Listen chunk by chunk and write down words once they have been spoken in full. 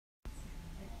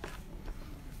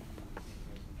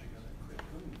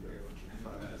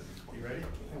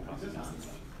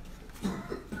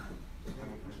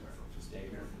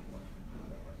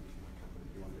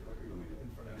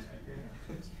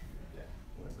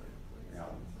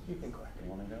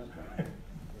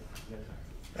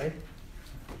Right?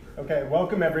 Okay,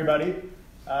 welcome everybody.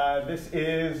 This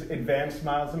is Advanced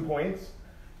Miles and Points.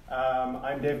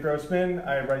 I'm Dave Grossman.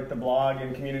 I write the blog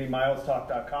in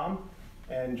communitymilestalk.com.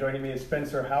 And joining me is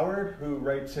Spencer Howard, who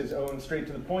writes his own Straight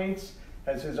to the Points,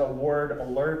 has his award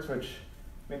alerts, which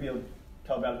maybe you'll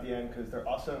tell about at the end because they're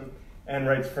awesome, and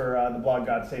writes for the blog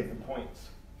God Save the Points.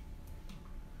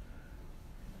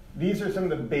 These are some of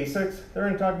the basics that we're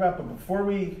going to talk about, but before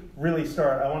we really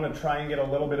start, I want to try and get a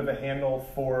little bit of a handle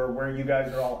for where you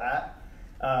guys are all at.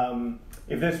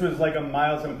 If this was like a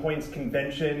Miles and Points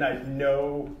convention, I'd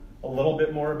know a little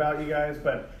bit more about you guys,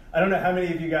 but I don't know how many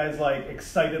of you guys like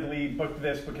excitedly booked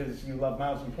this because you love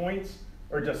Miles and Points,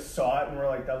 or just saw it and were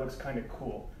like, that looks kind of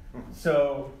cool.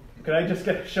 So could I just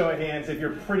get a show of hands if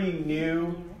you're pretty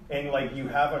new and like you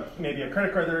have maybe a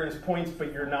credit card that earns points,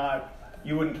 but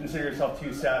you wouldn't consider yourself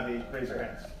too savvy, raise your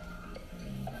hands.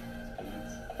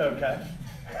 Okay.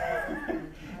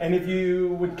 And if you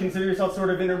would consider yourself sort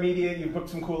of intermediate, you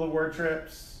booked some cool award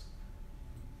trips.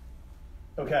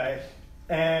 Okay.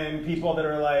 And people that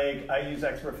are like, I use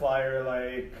Expert Flyer,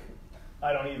 like,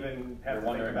 I don't even have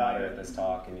to think about it. At this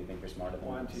talk and you think you're smarter than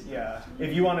us. Yeah.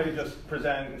 If you want to just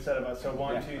present instead of us. So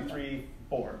 1, 2, 3,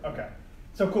 4. Okay.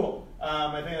 So cool.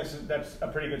 I think that's a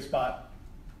pretty good spot.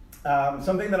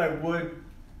 Something that I would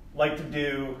like to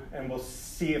do, and we'll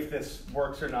see if this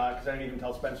works or not, because I didn't even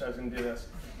tell Spencer I was going to do this,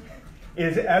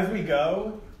 is as we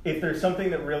go, if there's something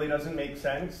that really doesn't make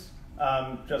sense,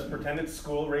 just pretend it's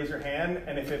school, raise your hand,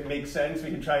 and if it makes sense, we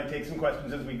can try and take some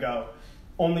questions as we go.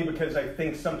 Only because I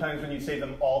think sometimes when you say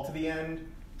them all to the end,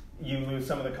 you lose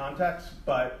some of the context,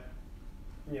 but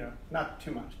not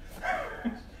too much.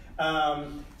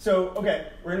 So, okay,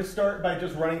 we're going to start by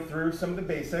just running through some of the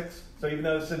basics. So even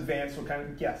though this is advanced, we'll kind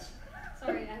of, yes?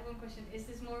 Sorry, I have one question. Is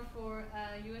this more for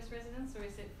U.S. residents, or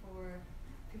is it for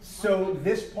people? So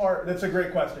this part, that's a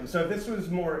great question. So if this was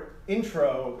more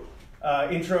intro,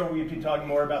 we'd be talking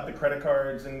more about the credit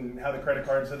cards and how the credit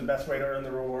cards are the best way to earn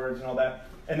the rewards and all that.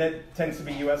 And that tends to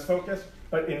be U.S. focused.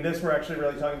 But in this, we're actually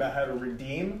really talking about how to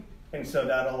redeem. And so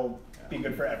that'll be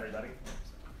good for everybody.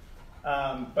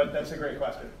 But that's a great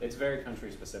question. It's very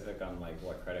country specific on like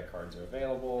what credit cards are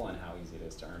available and how easy it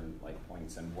is to earn like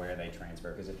points and where they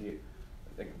transfer. Because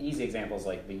easy examples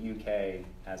like the UK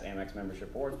has Amex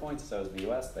membership rewards points, so does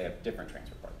the US. They have different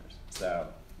transfer partners. So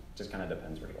it just kind of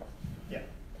depends where you are. Yeah.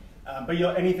 But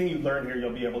anything you learn here,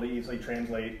 you'll be able to easily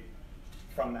translate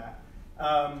from that.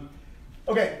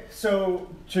 Okay, so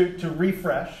to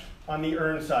refresh on the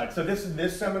earn side. So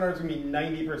this seminar is going to be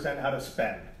 90% how to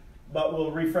spend, but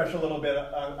we'll refresh a little bit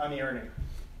on the earning.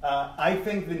 I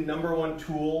think the number one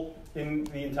tool in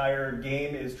the entire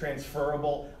game is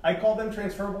transferable. I call them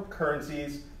transferable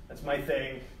currencies. That's my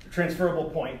thing. Transferable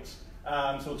points.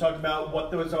 So we'll talk about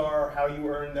what those are, how you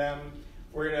earn them.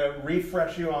 We're going to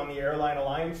refresh you on the airline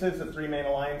alliances, the 3 main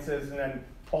alliances, and then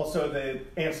also the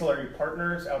ancillary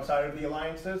partners outside of the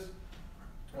alliances.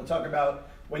 We'll talk about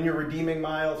when you're redeeming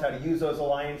miles, how to use those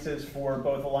alliances for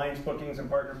both alliance bookings and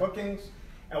partner bookings.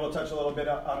 And we'll touch a little bit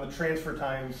on the transfer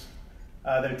times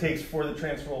that it takes for the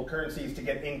transferable currencies to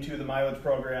get into the mileage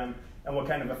program and what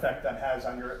kind of effect that has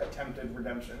on your attempted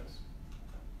redemptions.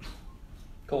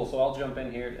 Cool, so I'll jump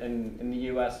in here. In the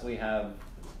US, we have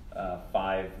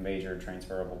 5 major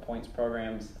transferable points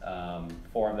programs.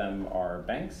 4 of them are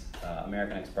banks,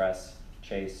 American Express,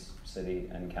 Chase, Citi,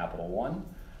 and Capital One.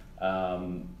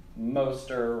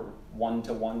 Most are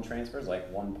 1-to-1 transfers,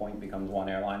 like 1 point becomes 1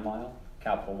 airline mile.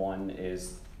 Capital One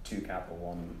is 2 Capital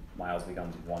One miles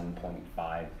becomes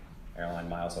 1.5 airline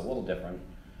miles, so a little different.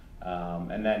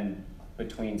 And then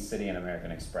between Citi and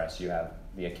American Express, you have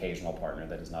the occasional partner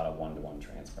that is not a 1-to-1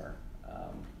 transfer.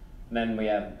 And then we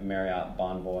have Marriott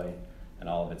Bonvoy and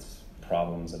all of its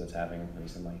problems that it's having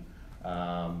recently.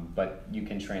 But you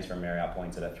can transfer Marriott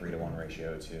points at a 3-to-1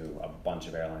 ratio to a bunch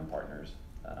of airline partners.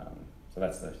 So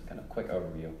that's the kind of quick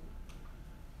overview.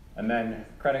 And then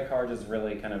credit cards is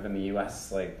really kind of in the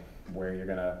US, like where you're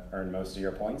gonna earn most of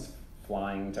your points.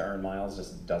 Flying to earn miles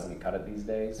just doesn't cut it these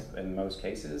days in most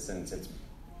cases, since it's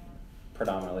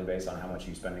predominantly based on how much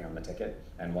you're spending on the ticket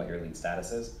and what your lead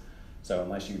status is. So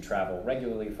unless you travel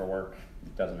regularly for work,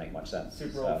 it doesn't make much sense.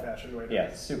 Super old-fashioned way to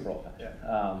Yeah, super old-fashioned.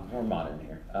 Yeah. More modern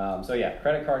here. So yeah,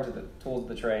 credit cards are the tools of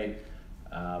the trade.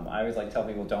 I always like tell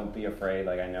people, don't be afraid.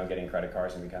 Like I know getting credit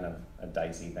cards can be kind of a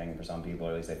dicey thing for some people,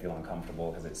 or at least they feel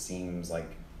uncomfortable because it seems like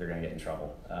you're going to get in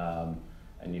trouble.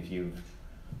 And if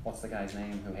what's the guy's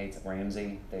name who hates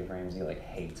Ramsey? Dave Ramsey, like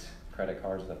hates credit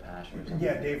cards with a passion or something.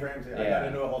 Yeah, Dave Ramsey. I got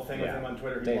into a whole thing with him on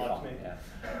Twitter. He blocked me. Yeah.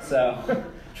 So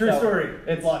True story.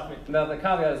 It blocked me. The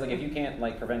caveat is like if you can't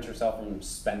like prevent yourself from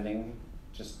spending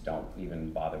just don't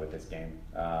even bother with this game.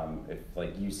 If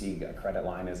like you see a credit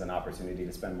line as an opportunity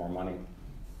to spend more money,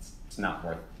 it's not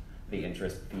worth the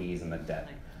interest, fees, and the debt.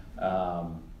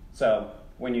 So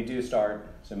when you do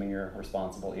start, assuming you're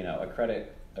responsible,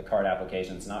 a card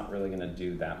application is not really going to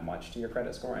do that much to your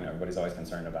credit score. I know everybody's always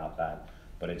concerned about that,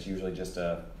 but it's usually just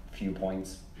a few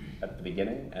points at the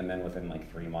beginning, and then within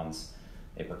like 3 months,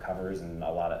 it recovers, and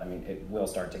it will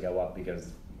start to go up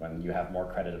because when you have more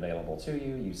credit available to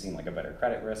you, you seem like a better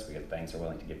credit risk because banks are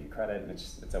willing to give you credit, and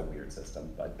it's a weird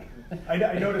system. But I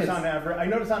notice on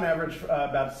average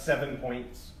about 7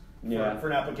 points for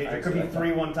an application. It could be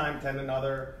 3 one time, 10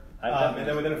 another, and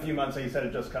then within a few months, like you said,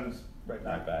 it just comes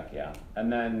right back. Yeah.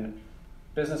 And then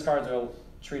business cards are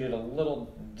treated a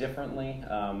little differently.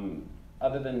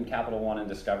 Other than Capital One and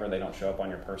Discover, they don't show up on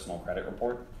your personal credit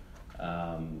report,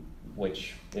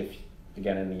 which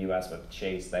again, in the US with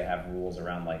Chase, they have rules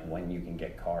around like when you can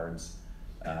get cards.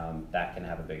 That can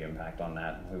have a big impact on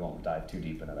that. We won't dive too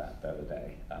deep into that the other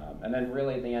day. And then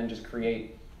really at the end, just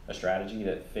create a strategy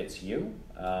that fits you.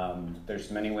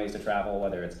 There's many ways to travel,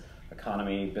 whether it's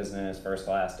economy, business, first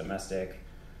class, domestic,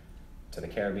 to the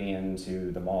Caribbean,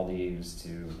 to the Maldives, to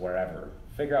wherever.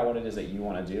 Figure out what it is that you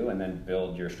want to do and then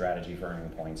build your strategy for earning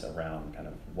points around kind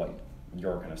of what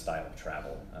your kind of style of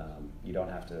travel. You don't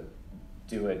have to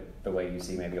do it the way you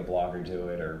see maybe a blogger do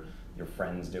it or your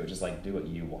friends do it. Just like do what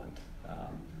you want.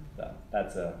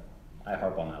 I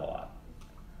harp on that a lot.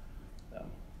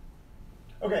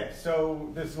 Okay, so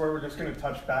this is where we're just going to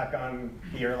touch back on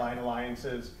the airline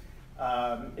alliances.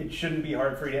 It shouldn't be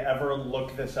hard for you to ever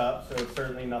look this up, so it's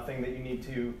certainly nothing that you need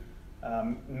to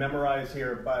memorize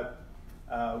here, but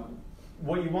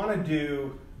what you want to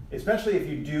do, especially if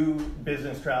you do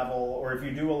business travel or if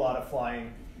you do a lot of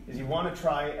flying, is you want to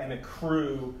try and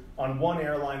accrue on one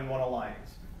airline, one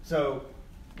alliance. So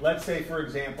let's say, for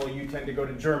example, you tend to go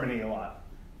to Germany a lot.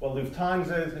 Well,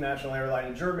 Lufthansa is the national airline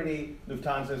in Germany.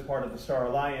 Lufthansa is part of the Star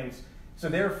Alliance. So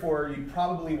therefore, you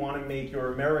probably want to make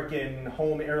your American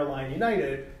home airline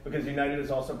United, because United is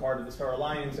also part of the Star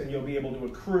Alliance, and you'll be able to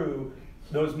accrue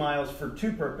those miles for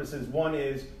 2 purposes. One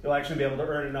is you'll actually be able to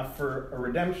earn enough for a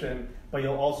redemption, but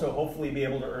you'll also hopefully be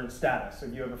able to earn status.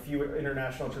 If you have a few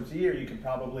international trips a year, you could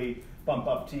probably bump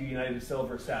up to United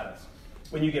Silver status.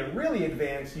 When you get really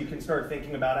advanced, you can start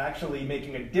thinking about actually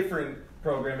making a different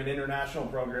program, an international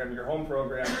program, your home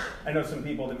program. I know some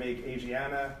people that make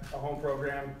Asiana a home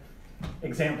program.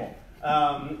 Example.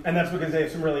 And that's because they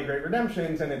have some really great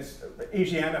redemptions, and it's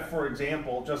Asiana, for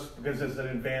example, just because it's an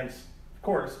advanced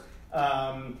course.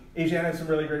 Asiana has some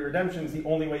really great redemptions. The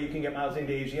only way you can get miles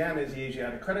into Asiana is the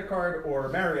Asiana credit card or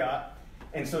Marriott.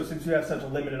 And so since you have such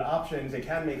limited options, it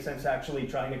can make sense actually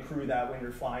trying to accrue that when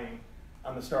you're flying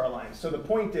on the Star Alliance. So the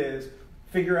point is,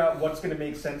 figure out what's going to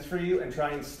make sense for you and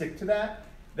try and stick to that.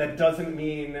 That doesn't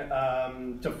mean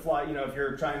to fly, if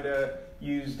you're trying to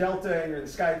use Delta and you're in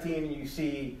the Sky Team and you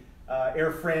see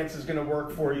Air France is going to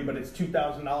work for you, but it's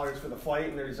 $2,000 for the flight,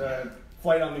 and there's a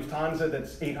flight on Lufthansa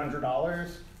that's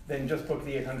 $800, then just book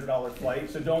the $800 flight.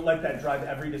 So don't let that drive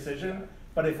every decision.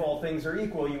 But if all things are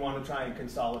equal, you want to try and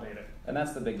consolidate it. And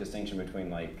that's the big distinction between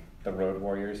like the road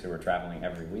warriors who are traveling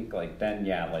every week.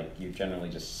 You generally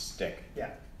just stick.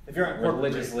 Yeah. If you're on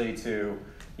religiously to,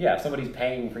 if somebody's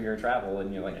paying for your travel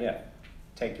and you're like,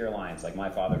 take your alliance. Like my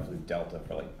father flew Delta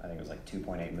for I think it was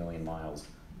 2.8 million miles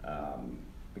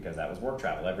because that was work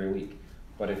travel every week.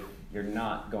 But if you're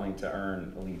not going to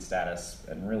earn elite status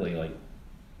and really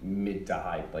mid to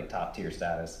high, top tier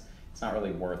status, it's not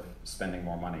really worth spending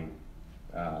more money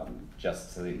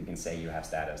just so that you can say you have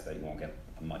status that you won't get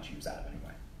much use out of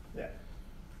anyway.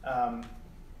 Yeah.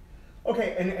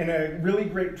 Okay, and a really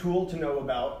great tool to know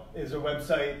about is a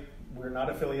website, we're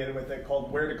not affiliated with it,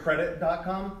 called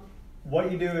wheretocredit.com.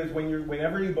 What you do is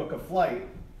whenever you book a flight,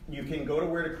 you can go to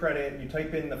Where to Credit, you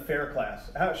type in the fare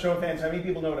class. Show of hands, how many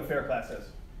people know what a fare class is?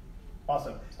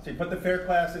 Awesome. So you put the fare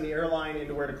class and the airline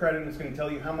into Where to Credit, and it's going to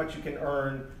tell you how much you can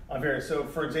earn on various. So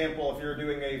for example, if you're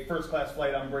doing a first class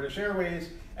flight on British Airways,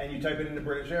 and you type it into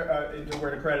into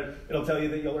Where to Credit, it'll tell you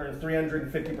that you'll earn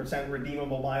 350%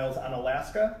 redeemable miles on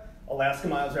Alaska. Alaska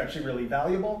miles are actually really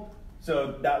valuable.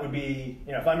 So that would be,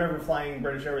 if I'm ever flying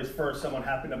British Airways first, someone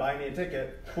happened to buy me a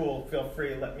ticket, cool, feel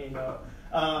free, let me know.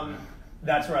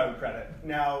 That's where I would credit.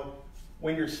 Now,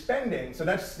 when you're spending, so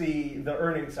that's the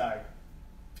earning side.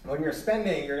 When you're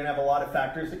spending, you're going to have a lot of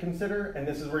factors to consider, and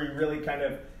this is where you really kind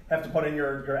of have to put in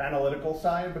your analytical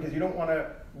side, because you don't want to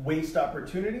waste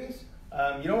opportunities.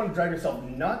 You don't want to drive yourself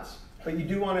nuts, but you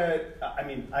do want to,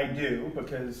 I do,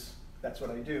 because that's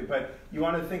what I do, but you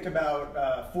want to think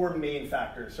about 4 main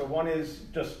factors. So one is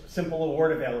just simple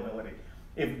award availability.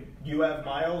 If you have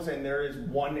miles and there is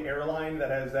one airline that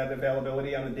has that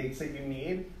availability on the dates that you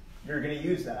need, you're going to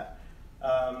use that.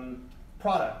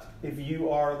 Product. If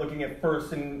you are looking at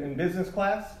first in business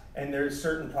class and there's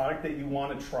certain product that you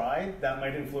want to try, that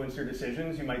might influence your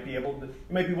decisions. You might be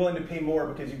willing to pay more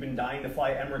because you've been dying to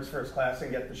fly Emirates first class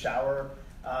and get the shower,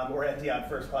 or Etihad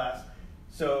first class.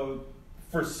 So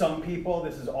for some people,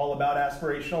 this is all about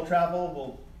aspirational travel.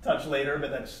 We'll touch later,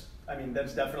 but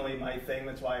that's definitely my thing.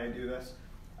 That's why I do this.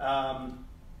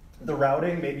 The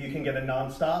routing, maybe you can get a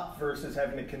nonstop versus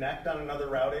having to connect on another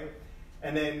routing.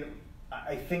 And then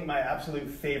I think my absolute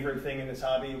favorite thing in this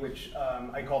hobby, which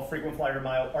I call frequent flyer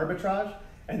mile arbitrage,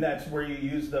 and that's where you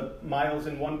use the miles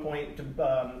in one point to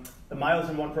the miles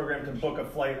in one program to book a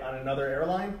flight on another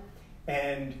airline.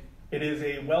 And it is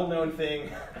a well-known thing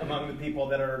among the people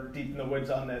that are deep in the woods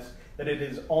on this, that it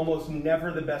is almost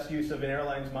never the best use of an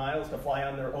airline's miles to fly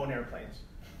on their own airplanes.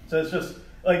 So it's just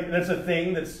like, that's a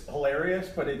thing that's hilarious,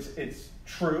 but it's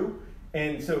true.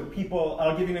 And so people,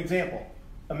 I'll give you an example.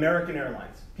 American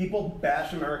Airlines. People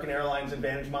bash American Airlines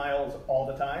Advantage miles all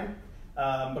the time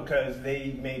because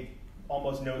they make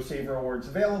almost no saver awards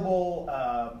available.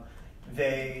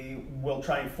 They will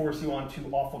try and force you onto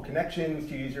awful connections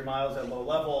to use your miles at low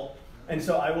level. And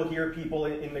so I will hear people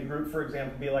in the group, for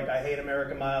example, be like, I hate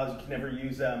American miles, you can never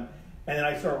use them. And then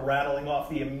I start rattling off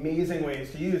the amazing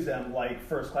ways to use them, like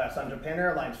first class on Japan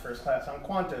Airlines, first class on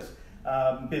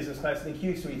Qantas, business class in the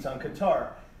Q suites on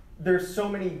Qatar. There's so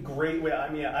many great ways. I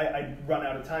mean, I run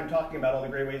out of time talking about all the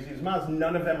great ways to use miles.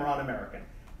 None of them are on American.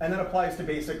 And that applies to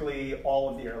basically all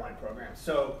of the airline programs.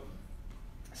 So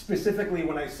specifically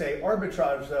when I say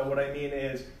arbitrage, though, what I mean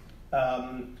is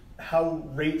how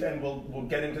rate, and we'll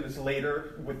get into this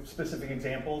later with specific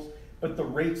examples, but the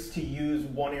rates to use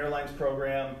one airline's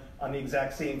program on the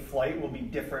exact same flight will be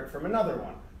different from another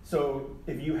one. So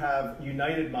if you have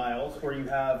United miles, or you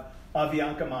have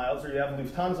Avianca miles, or you have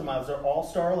Lufthansa miles, they're all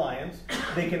Star Alliance.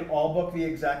 They can all book the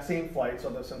exact same flights,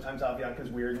 although sometimes Avianca is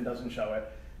weird and doesn't show it.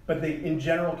 But they, in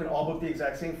general, can all book the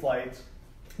exact same flights,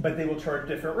 but they will charge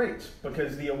different rates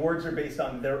because the awards are based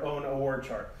on their own award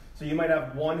chart. So you might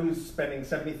have one who's spending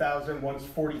 $70,000, one's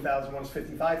 $40,000, one's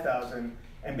 $55,000,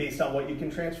 and based on what you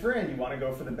can transfer in, you want to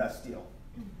go for the best deal.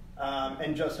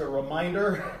 And just a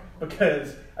reminder,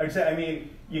 because I would say, I mean,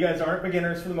 you guys aren't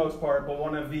beginners for the most part, but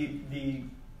one of the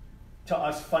to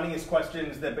us, funniest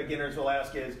questions that beginners will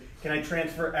ask is, can I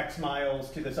transfer X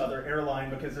miles to this other airline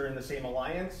because they're in the same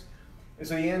alliance? And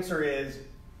so the answer is,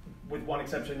 with one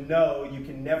exception, no, you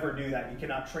can never do that. You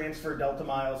cannot transfer Delta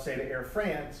miles, say, to Air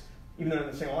France, even though they're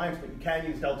in the same alliance, but you can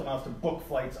use Delta miles to book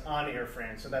flights on Air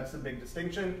France. So that's the big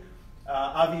distinction.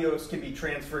 Avios can be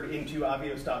transferred into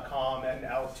avios.com and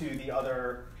out to the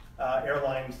other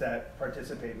airlines that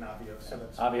participate in Avios. So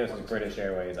that's Avios is British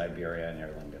Airways, Iberia, and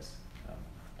Aer Lingus.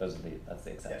 That's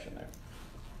the exception there.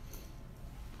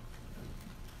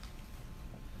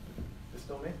 Is it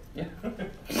still me? Yeah.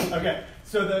 Okay,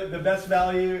 so the best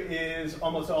value is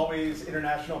almost always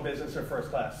international business or first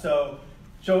class. So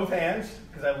show of hands,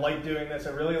 because I like doing this.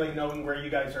 I really like knowing where you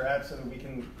guys are at so that we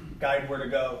can guide where to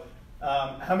go.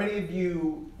 How many of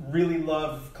you really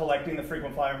love collecting the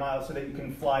frequent flyer miles so that you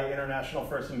can fly international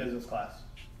first and business class?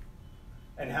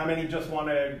 And how many just want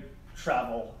to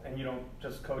travel and you don't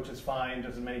just coach is fine,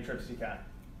 just as many trips as you can?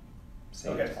 See,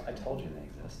 Okay. I told you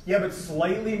they exist. Yeah, but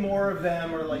slightly more of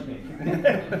them are like me.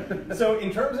 So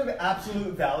in terms of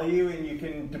absolute value, and you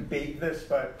can debate this,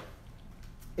 but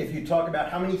if you talk about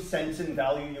how many cents in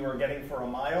value you are getting for a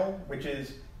mile, which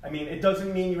is, I mean, it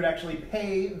doesn't mean you would actually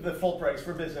pay the full price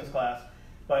for business class,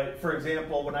 but for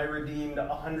example, when I redeemed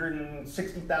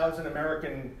 160,000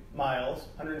 American miles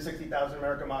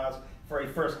for a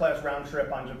first class round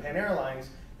trip on Japan Airlines,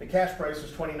 the cash price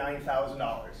was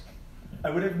 $29,000. I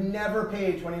would have never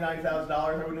paid $29,000,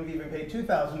 I wouldn't have even paid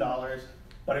 $2,000,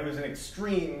 but it was an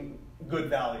extreme good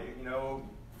value,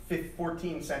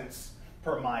 14 cents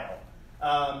per mile.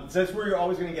 So that's where you're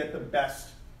always going to get the best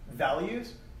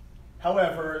values.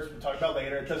 However, as we'll talk about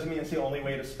later, it doesn't mean it's the only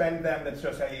way to spend them. That's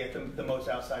just how you get the most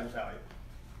outside value.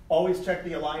 Always check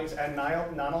the alliance and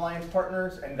non-alliance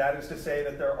partners, and that is to say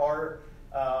that there are,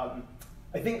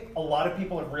 I think a lot of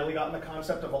people have really gotten the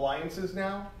concept of alliances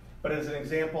now, but as an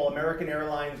example, American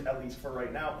Airlines, at least for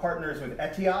right now, partners with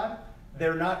Etihad.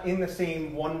 They're not in the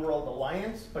same One World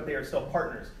alliance, but they are still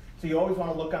partners. So you always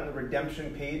want to look on the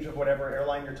redemption page of whatever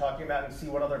airline you're talking about and see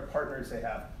what other partners they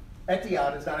have.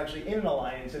 Etihad is not actually in an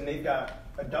alliance, and they've got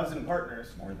a dozen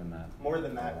partners. More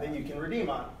than that you can redeem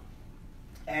on.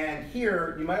 And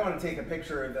here, you might want to take a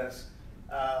picture of this.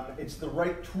 It's the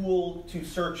right tool to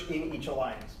search in each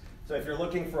alliance. So if you're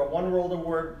looking for a One World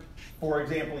award, for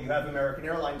example, you have American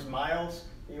Airlines miles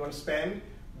that you want to spend,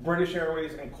 British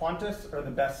Airways and Qantas are the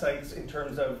best sites in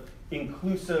terms of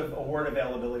inclusive award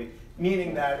availability,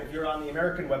 meaning that if you're on the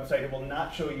American website, it will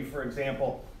not show you, for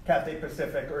example, Cathay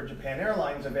Pacific or Japan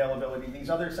Airlines availability. These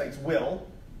other sites will,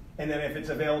 and then if it's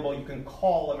available, you can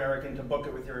call American to book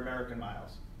it with your American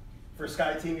miles. For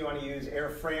SkyTeam, you want to use Air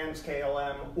France,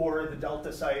 KLM, or the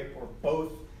Delta site, or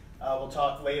both. We'll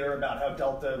talk later about how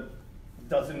Delta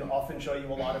doesn't often show you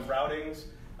a lot of routings.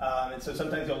 And so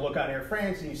sometimes you'll look on Air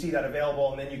France and you see that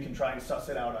available, and then you can try and suss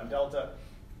it out on Delta.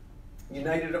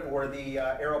 United or the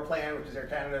Aeroplan, which is Air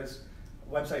Canada's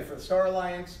website for the Star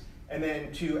Alliance. And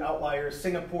then two outliers,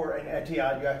 Singapore and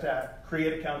Etihad, you have to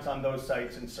create accounts on those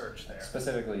sites and search there.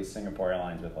 Specifically Singapore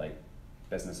Airlines with like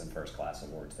business and first class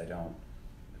awards. They don't,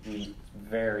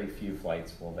 very few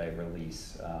flights will they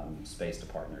release space to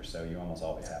partners, so you almost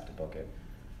always have to book it.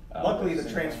 Luckily, the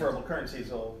transferable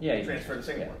currencies will transfer to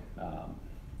Singapore. Yeah.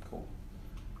 Cool.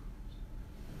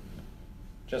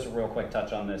 Just a real quick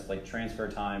touch on this, like transfer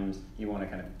times, you want to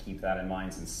kind of keep that in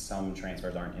mind since some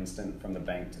transfers aren't instant from the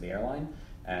bank to the airline.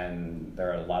 And there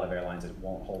are a lot of airlines that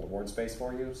won't hold award space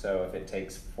for you. So if it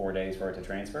takes 4 days for it to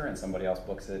transfer and somebody else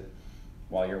books it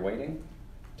while you're waiting,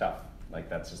 tough. Like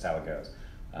that's just how it goes.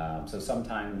 So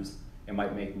sometimes it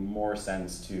might make more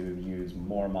sense to use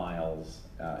more miles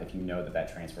if you know that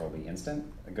that transfer will be instant.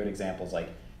 A good example is like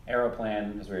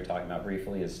Aeroplan, as we were talking about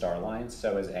briefly, is Star Alliance,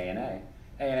 so is ANA.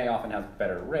 ANA often has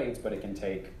better rates, but it can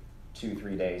take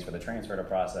 2-3 days for the transfer to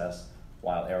process,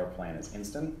 while Aeroplan is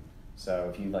instant.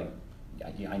 So if you like,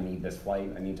 I need this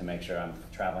flight, I need to make sure I'm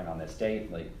traveling on this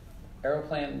date. Like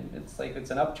Aeroplan, it's like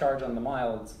it's an upcharge on the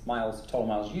miles, total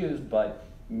miles used, but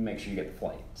make sure you get the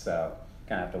flight. So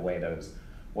kind of have to weigh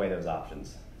those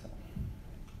options. So.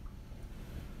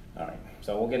 All right,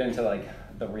 so we'll get into like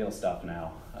the real stuff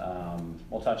now.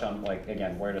 We'll touch on like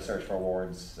again where to search for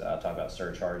awards, talk about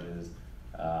surcharges,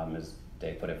 as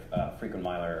Dave put it, frequent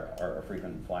miler or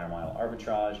frequent flyer mile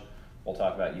arbitrage. We'll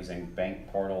talk about using bank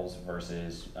portals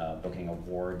versus booking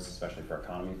awards, especially for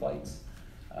economy flights.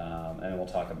 And then we'll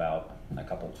talk about a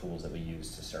couple tools that we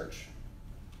use to search.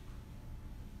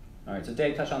 All right, so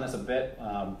Dave touched on this a bit.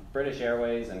 British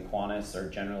Airways and Qantas are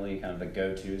generally kind of the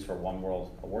go-tos for One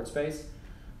World award space.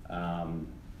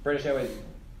 British Airways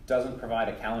doesn't provide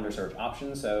a calendar search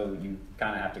option, so you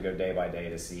kind of have to go day by day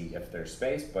to see if there's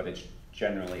space, but it's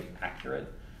generally accurate.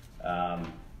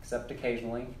 Except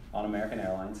occasionally on American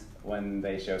Airlines, when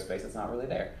they show space that's not really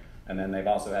there. And then they've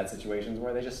also had situations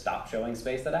where they just stop showing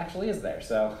space that actually is there.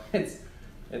 So it's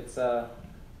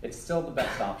still the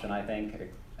best option, I think,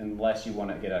 unless you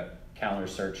want to get a calendar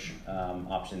search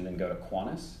option, then go to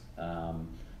Qantas.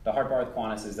 The hard part with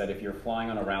Qantas is that if you're flying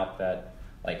on a route that,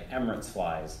 like Emirates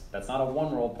flies, that's not a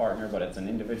One World partner, but it's an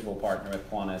individual partner with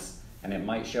Qantas, and it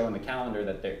might show in the calendar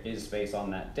that there is space on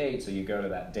that date, so you go to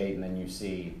that date and then you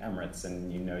see Emirates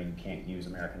and you know you can't use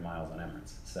American miles on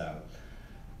Emirates. So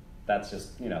that's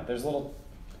just, there's little,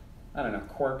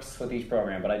 quirks with each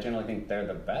program, but I generally think they're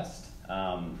the best.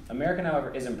 American,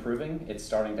 however, is improving. It's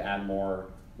starting to add more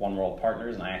One World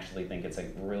partners, and I actually think it's a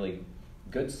really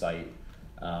good site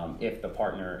if the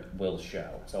partner will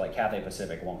show. So like Cathay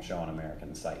Pacific won't show on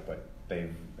American site, but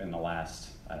they've, in the last,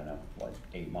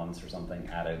 8 months or something,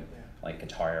 added like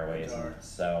Qatar Airways. And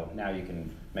so now you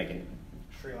can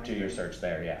do your search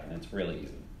there, and it's really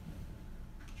easy.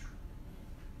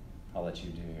 I'll let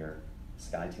you do your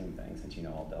SkyTeam thing since you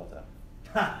know all Delta.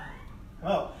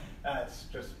 Well, that's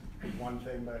just one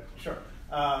thing, but sure.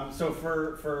 So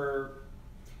for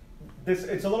this,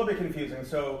 it's a little bit confusing.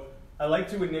 So I like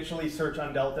to initially search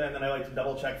on Delta, and then I like to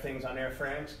double check things on Air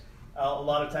France. A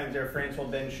lot of times Air France will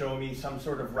then show me some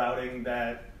sort of routing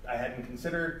that I hadn't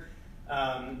considered.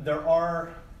 There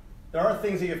are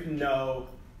things that you have to know.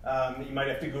 You might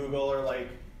have to Google or like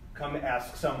come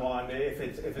ask someone if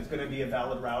it's going to be a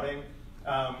valid routing.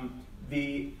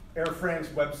 The Air France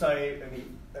website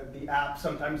and the app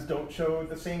sometimes don't show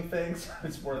the same things.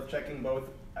 It's worth checking both.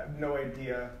 I have no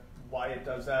idea why it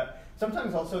does that.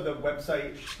 Sometimes also the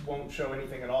website won't show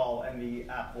anything at all, and the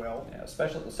app will. Yeah,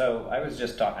 especially, so I was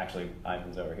just actually,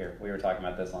 Ivan's over here. We were talking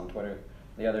about this on Twitter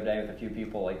the other day with a few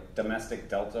people, like domestic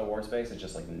Delta award space is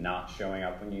just like not showing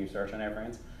up when you search on Air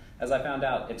France. As I found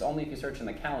out, it's only if you search in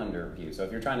the calendar view. So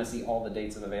if you're trying to see all the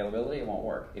dates of availability, it won't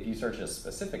work. If you search a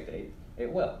specific date,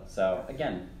 it will. So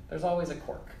again, there's always a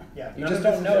quirk. Yeah, you just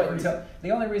don't know it until, the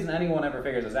only reason anyone ever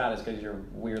figures this out is because you're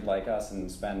weird like us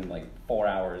and spend like 4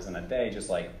 hours in a day just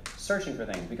like searching for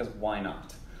things, because why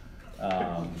not?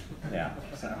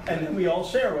 So. And we all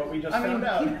share what we just found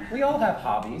out. We all have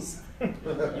hobbies.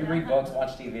 You read books,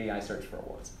 watch TV, I search for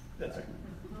awards. That's right.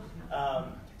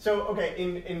 So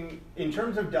okay, in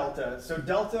terms of Delta, so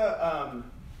Delta,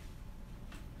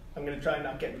 I'm going to try and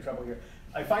not get in trouble here.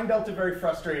 I find Delta very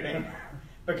frustrating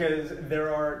because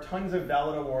there are tons of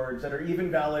valid awards that are even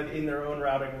valid in their own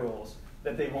routing rules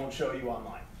that they won't show you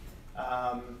online.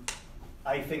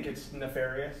 I think it's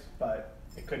nefarious, but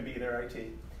it could be their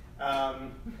IT.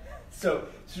 So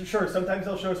sure, sometimes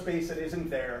they'll show space that isn't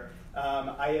there.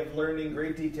 I have learned in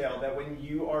great detail that when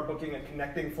you are booking a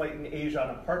connecting flight in Asia on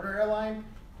a partner airline,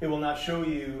 it will not show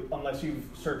you unless you've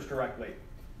searched directly.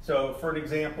 So for an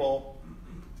example,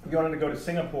 if you wanted to go to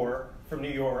Singapore from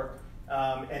New York,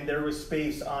 and there was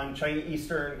space on China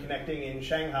Eastern connecting in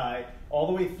Shanghai all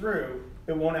the way through,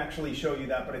 it won't actually show you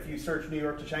that. But if you search New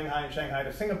York to Shanghai and Shanghai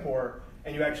to Singapore,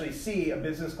 and you actually see a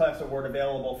business class award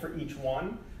available for each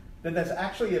one, then that's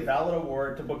actually a valid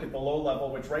award to book at the low level,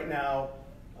 which right now,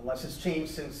 unless it's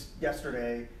changed since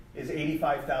yesterday, is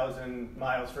 85,000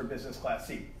 miles for a business class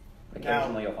seat.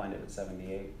 Occasionally you'll find it at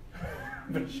 78.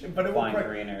 but it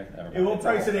will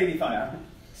price at 85. Yeah.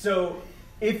 So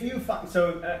if you find,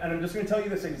 and I'm just going to tell you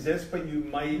this exists, but you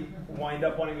might wind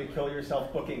up wanting to kill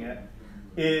yourself booking it,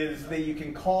 is that you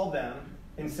can call them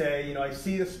and say, I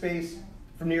see the space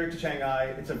from New York to Shanghai.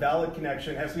 It's a valid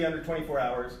connection. It has to be under 24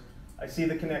 hours. I see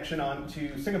the connection on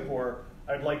to Singapore.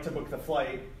 I'd like to book the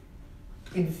flight.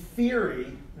 In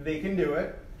theory, they can do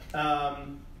it.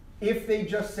 If they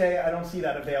just say, I don't see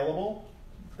that available,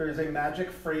 there's a magic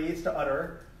phrase to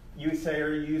utter. You say,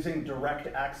 are you using direct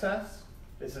access?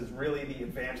 This is really the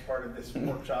advanced part of this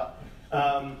workshop.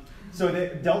 So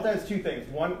Delta has two things.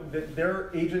 One, their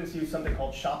agents use something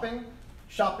called shopping.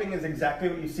 Shopping is exactly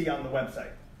what you see on the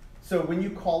website. So when you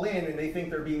call in and they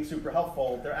think they're being super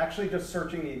helpful, they're actually just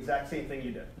searching the exact same thing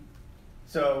you did.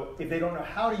 So if they don't know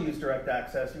how to use direct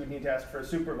access, you would need to ask for a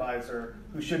supervisor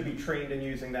who should be trained in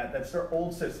using that. That's their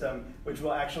old system, which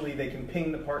will actually, they can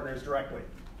ping the partners directly.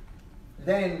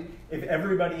 Then, if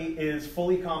everybody is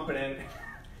fully competent,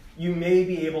 you may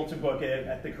be able to book it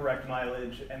at the correct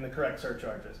mileage and the correct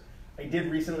surcharges. I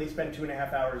did recently spend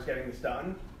 2.5 hours getting this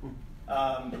done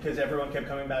because everyone kept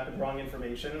coming back with wrong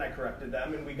information, and I corrected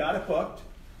them, and we got it booked,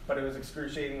 but it was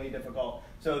excruciatingly difficult.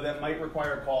 So that might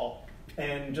require a call.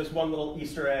 And just one little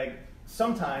Easter egg,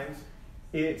 sometimes,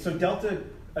 so Delta,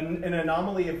 an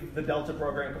anomaly of the Delta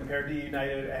program compared to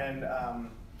United and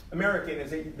American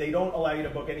is they don't allow you to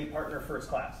book any partner first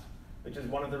class, which is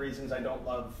one of the reasons I don't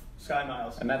love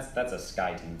SkyMiles. And that's a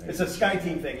SkyTeam thing. It's a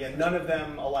SkyTeam thing, yeah. None of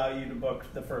them allow you to book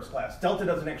the first class. Delta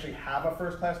doesn't actually have a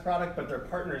first class product, but their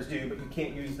partners do, but you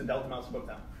can't use the Delta Miles to book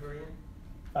them.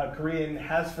 Korean? Korean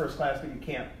has first class, but you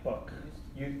can't book.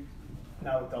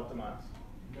 Not with Delta Miles.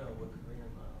 No, with Korean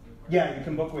miles. Yeah, you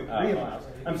can book with Korean miles.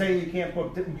 I'm saying you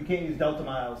can't use Delta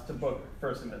Miles to book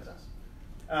first in business.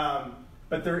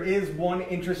 But there is one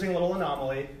interesting little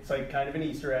anomaly. It's like kind of an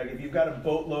Easter egg. If you've got a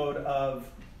boatload of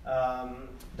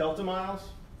Delta Miles,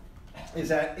 is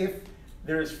that if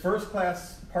there's first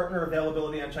class partner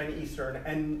availability on China Eastern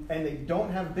and they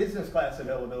don't have business class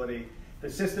availability, the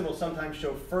system will sometimes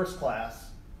show first class.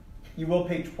 You will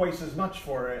pay twice as much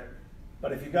for it,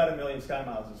 but if you've got 1 million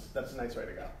SkyMiles, that's a nice way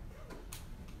to go.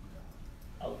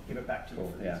 I'll give it back to you.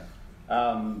 Cool, yeah.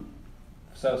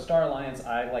 So Star Alliance,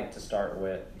 I like to start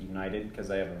with United because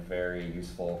they have a very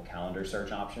useful calendar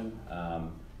search option.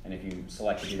 And if you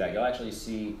select to do that, you'll actually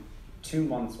see 2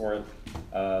 months worth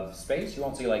of space. You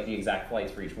won't see like the exact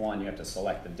flights for each one. You have to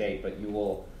select the date, but you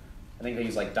will, I think they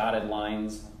use like dotted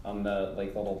lines on the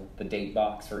the date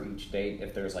box for each date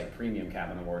if there's like premium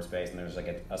cabin award space, and there's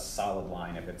like a solid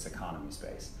line if it's economy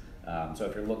space. So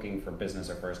if you're looking for business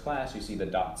or first class, you see the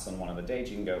dots on one of the dates,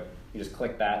 you just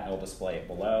click that and it'll display it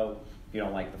below. If you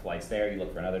don't like the flights there, you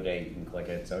look for another date, you can click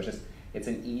it. So it's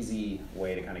an easy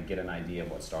way to kind of get an idea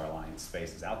of what Star Alliance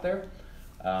space is out there.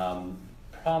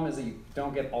 Problem is that you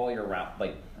don't get all your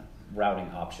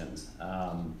routing options.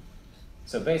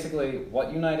 So basically,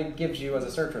 what United gives you as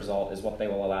a search result is what they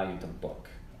will allow you to book.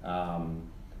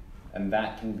 And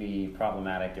that can be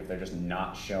problematic if they're just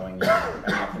not showing you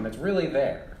an option that's really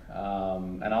there.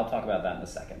 And I'll talk about that in a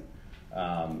second.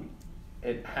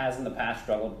 It has in the past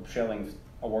struggled showing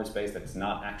award space that's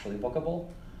not actually bookable.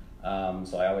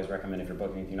 So I always recommend if you're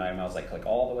booking with United Miles, click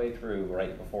all the way through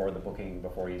right before the booking,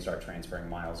 before you start transferring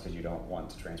miles, because you don't want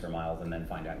to transfer miles and then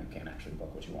find out you can't actually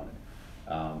book what you wanted.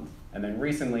 And then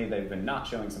recently they've been not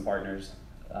showing some partners.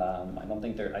 I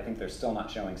think they're still not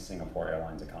showing Singapore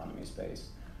Airlines economy space,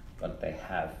 but they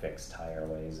have fixed Thai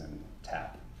Airways and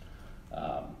TAP.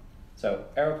 So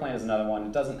Aeroplane is another one.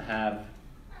 It doesn't have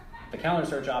the calendar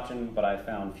search option, but I've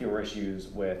found fewer issues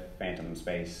with Phantom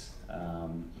space.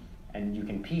 And you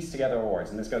can piece together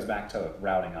awards, and this goes back to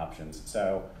routing options.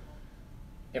 So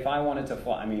if I wanted to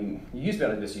fly, I mean, you used to be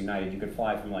able to do this United. You could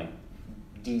fly from like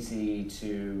DC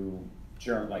to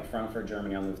like Frankfurt,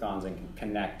 Germany on Lufthansa and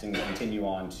connect and continue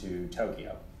on to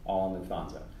Tokyo, all on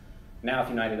Lufthansa. Now, if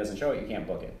United doesn't show it, you can't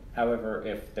book it. However,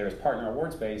 if there's partner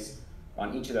award space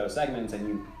on each of those segments and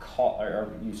you call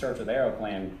or you search with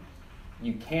Aeroplan,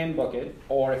 you can book it,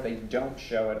 or if they don't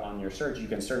show it on your search, you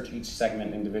can search each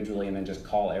segment individually and then just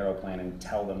call Aeroplan and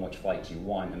tell them which flights you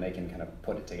want, and they can kind of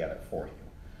put it together for you.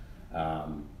 I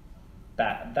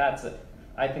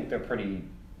think they're pretty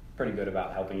good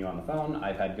about helping you on the phone.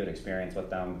 I've had good experience with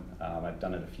them. I've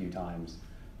done it a few times,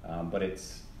 but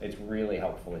it's really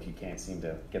helpful if you can't seem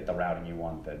to get the routing you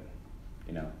want that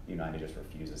United just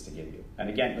refuses to give you. And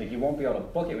again, like you won't be able to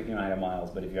book it with United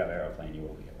Miles, but if you have Aeroplan, you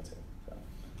will be able to. So.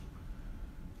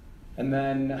 And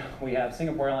then we have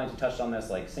Singapore Airlines. You touched on this.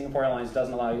 Like Singapore Airlines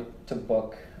doesn't allow you to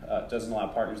book, doesn't allow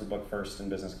partners to book first in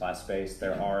business class space.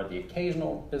 There are the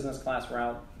occasional business class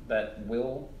route that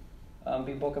will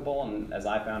be bookable, and as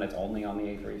I found, it's only on the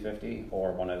A350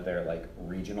 or one of their like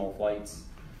regional flights.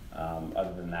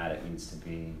 Other than that, it needs to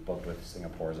be booked with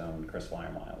Singapore's own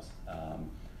KrisFlyer miles.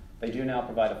 They do now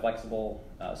provide a flexible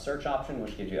search option,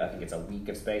 which gives you, I think it's a week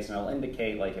of space, and it'll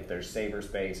indicate like if there's saver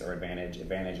space or advantage.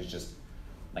 Advantage is just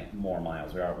like more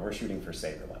miles. We're shooting for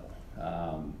saver level.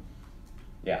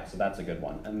 Yeah, so that's a good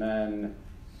one. And then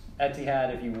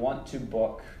Etihad, if you want to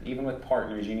book, even with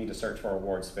partners, you need to search for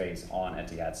award space on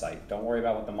Etihad site. Don't worry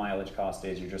about what the mileage cost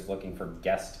is. You're just looking for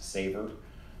guest saver,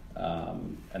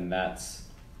 and that's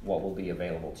what will be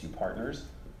available to partners.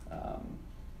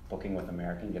 Booking with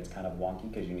American gets kind of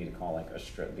wonky because you need to call like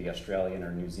the Australian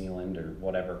or New Zealand or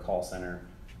whatever call center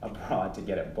abroad to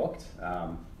get it booked.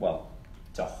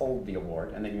 To hold the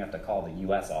award, and then you have to call the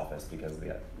U.S. office because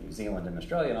the New Zealand and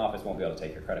Australian office won't be able to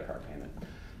take your credit card payment.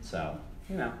 So,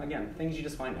 again, things you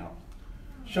just find out.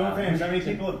 Show of hands, how many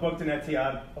people have booked an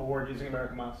Etihad award using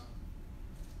American Miles?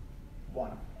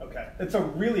 One. Okay. It's a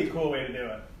really cool way to do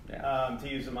it, to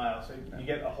use the miles. So you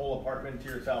get a whole apartment to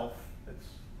yourself. It's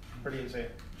pretty insane.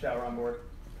 Shower on board.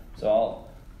 So I'll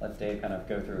let Dave kind of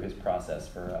go through his process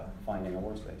for finding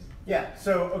award space. Yeah,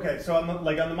 so on the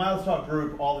MilesTalk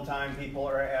group all the time, people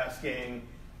are asking,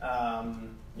 I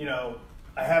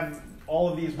have all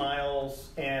of these miles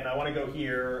and I want to go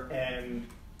here and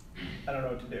I don't know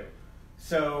what to do.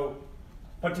 So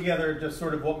put together just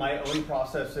sort of what my own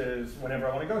process is whenever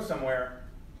I want to go somewhere.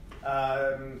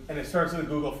 And it starts with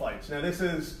Google Flights. Now this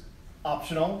is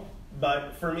optional,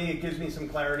 but for me it gives me some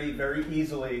clarity very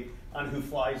easily on who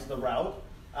flies the route.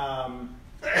 And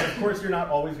of course you're not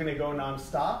always going to go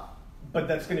nonstop, but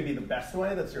that's going to be the best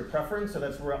way. That's your preference, so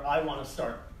that's where I want to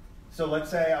start. So let's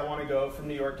say I want to go from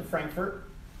New York to Frankfurt,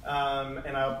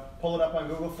 and I'll pull it up on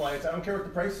Google Flights. I don't care what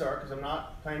the prices are because I'm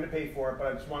not planning to pay for it, but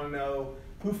I just want to know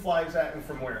who flies that and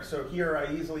from where. So here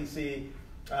I easily see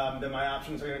that my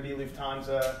options are going to be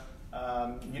Lufthansa,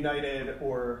 United,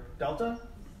 or Delta.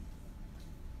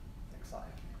 Next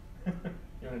slide.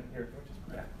 You want to hear it?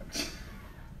 Yeah.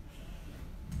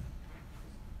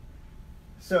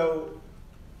 So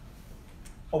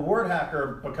Award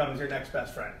Hacker becomes your next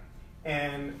best friend.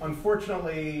 And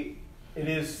unfortunately, it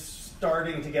is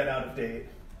starting to get out of date,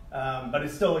 but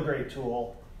it's still a great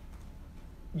tool.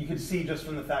 You can see just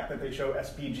from the fact that they show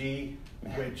SPG,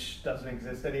 which doesn't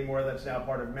exist anymore, that's now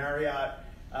part of Marriott.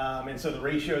 And so the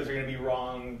ratios are going to be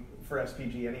wrong for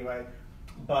SPG anyway.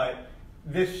 But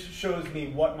this shows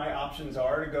me what my options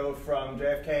are to go from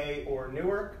JFK or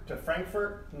Newark to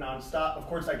Frankfurt nonstop. Of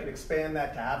course, I could expand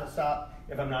that to have a stop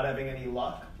if I'm not having any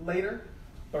luck later.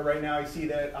 But right now I see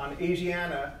that on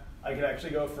Asiana, I could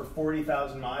actually go for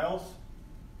 40,000 miles.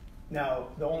 Now,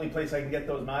 the only place I can get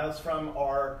those miles from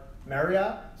are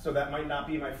Marriott, so that might not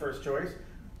be my first choice.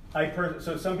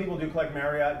 So some people do collect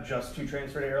Marriott just to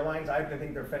transfer to airlines. I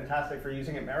think they're fantastic for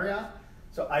using at Marriott.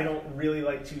 So I don't really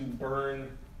like to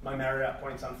burn my Marriott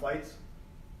points on flights.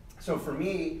 So for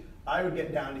me, I would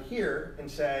get down to here and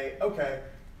say, okay,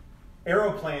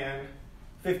 Aeroplan,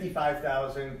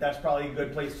 55,000, that's probably a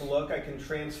good place to look. I can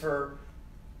transfer,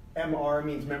 MR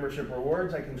means membership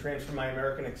rewards. I can transfer my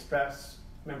American Express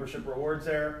membership rewards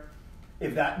there.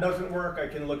 If that doesn't work, I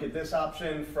can look at this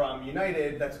option from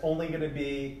United. That's only going to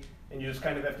be, and you just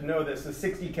kind of have to know this, the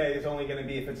 60K is only going to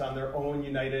be if it's on their own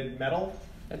United metal.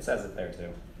 It says it there too.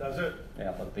 Does it?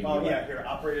 Yeah, but the UA. UA. Yeah, here,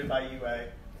 operated by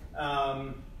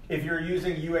UA. If you're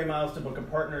using UA miles to book a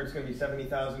partner, it's going to be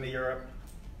 70,000 to Europe.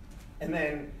 And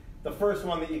then the first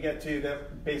one that you get to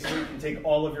that basically can take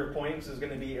all of your points is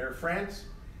going to be Air France.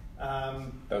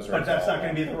 But that's not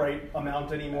going to be the right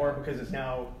amount anymore because it's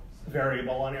now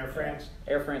variable on Air France.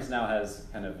 Air France now has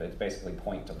it's basically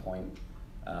point to point.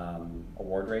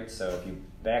 award rates. So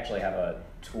they actually have a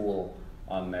tool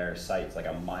on their site, it's like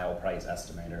a mile price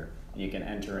estimator. You can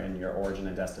enter in your origin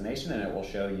and destination, and it will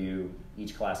show you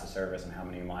each class of service and how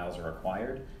many miles are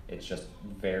required. It just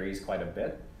varies quite a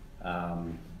bit.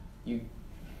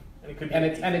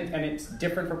 It's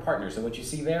different for partners. So what you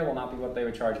see there will not be what they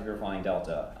would charge if you're flying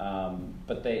Delta.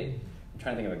 But I'm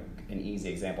trying to think of an easy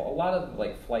example. A lot of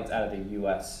like flights out of the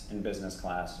U.S. in business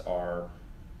class are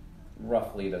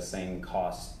roughly the same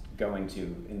cost going to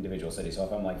individual cities. So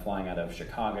if I'm like flying out of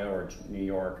Chicago or New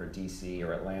York or DC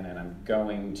or Atlanta, and I'm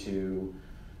going to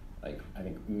like I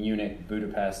think Munich,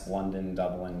 Budapest, London,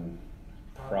 Dublin,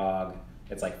 Prague,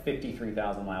 it's like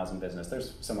 53,000 miles in business.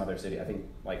 There's some other city, I think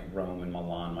like Rome and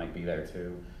Milan might be there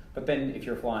too. But then if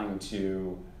you're flying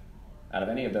to, out of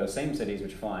any of those same cities,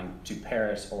 which you're flying to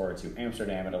Paris or to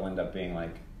Amsterdam, it'll end up being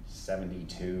like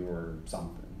 72 or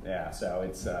something. Yeah, so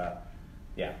it's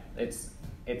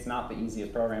not the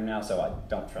easiest program now, so I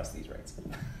don't trust these rates.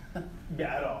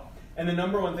 Yeah, at all. And the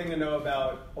number one thing to know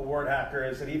about Award Hacker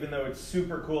is that even though it's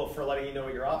super cool for letting you know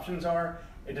what your options are,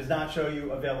 it does not show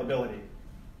you availability.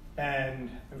 And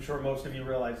I'm sure most of you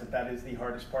realize that that is the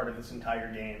hardest part of this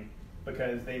entire game,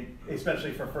 because they,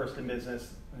 especially for first in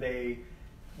business, they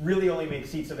really only make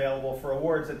seats available for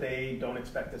awards that they don't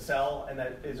expect to sell, and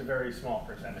that is a very small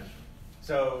percentage.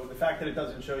 So the fact that it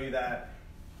doesn't show you that,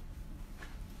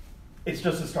 it's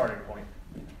just a starting point.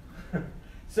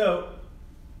 So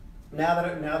now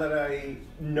that I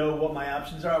know what my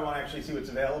options are, I want to actually see what's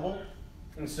available.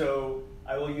 And so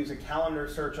I will use a calendar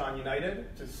search on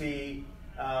United to see,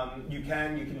 you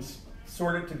can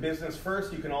sort it to business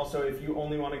first. You can also, if you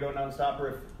only want to go nonstop, or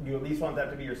if you at least want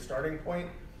that to be your starting point,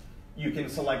 you can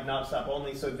select nonstop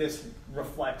only. So this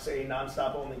reflects a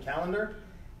nonstop only calendar.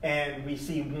 And we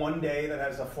see one day that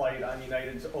has a flight on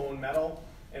United's own metal,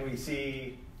 and we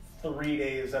see 3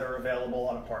 days that are available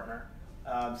on a partner.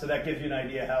 So that gives you an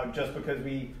idea how just because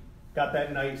we got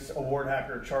that nice Award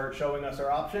Hacker chart showing us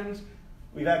our options,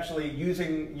 we've actually,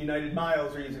 using United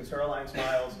Miles or using Star Alliance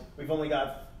Miles, we've only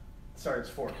got, it's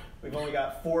 4. We've only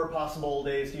got 4 possible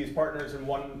days to use partners and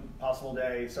 1 possible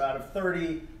day. So out of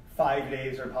 30, 5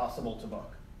 days are possible to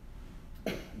book.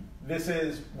 This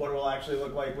is what it will actually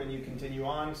look like when you continue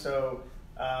on. So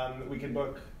we could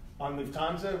book on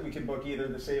Lufthansa, we could book either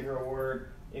the Saver Award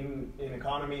in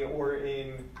economy or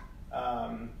in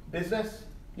business.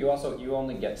 You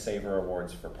only get Saver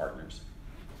Awards for partners.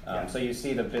 Yeah. So you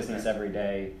see the business every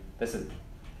day.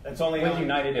 It's only with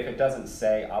United. If it doesn't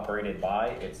say operated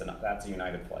by, that's a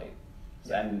United flight.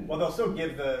 Yeah. And well, they'll still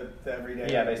give the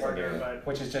everyday. Yeah, they still partner, give it,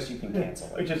 which is just you can cancel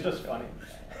it. Which is just funny,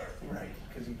 right?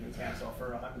 Because you can cancel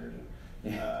for 100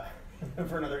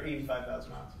 for another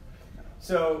 85,000 miles.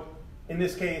 So in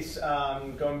this case,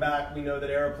 going back, we know that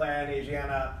Aeroplan,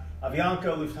 Asiana,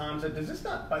 Avianca, Lufthansa. Does this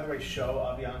not, by the way,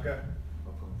 show Avianca?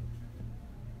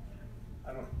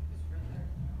 I don't.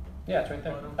 Yeah, it's right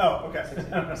there. Oh, okay.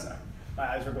 Sorry.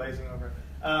 My eyes were glazing over.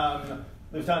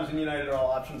 Lufthansa and United are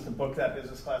all options to book that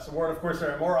business class award. Of course,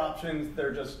 there are more options.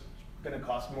 They're just going to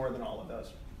cost more than all of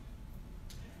those.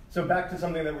 So back to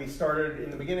something that we started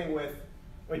in the beginning with,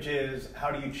 which is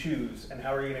how do you choose and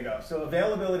how are you going to go? So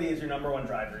availability is your number one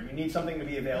driver. You need something to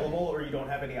be available or you don't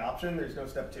have any option. There's no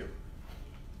step 2.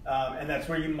 And that's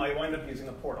where you might wind up using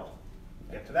a portal.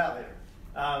 We'll get to that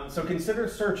later. So consider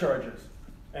surcharges.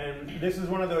 And this is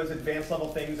one of those advanced level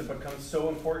things that becomes so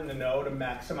important to know to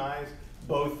maximize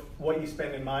both what you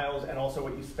spend in miles and also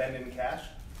what you spend in cash.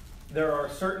 There are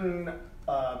certain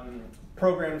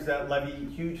programs that levy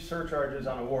huge surcharges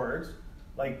on awards,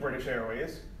 like British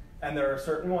Airways, and there are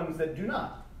certain ones that do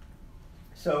not.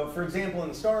 So for example, in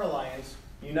the Star Alliance,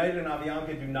 United and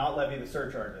Avianca do not levy the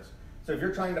surcharges. So if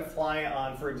you're trying to fly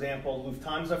on, for example,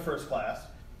 Lufthansa first class,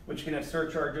 which can have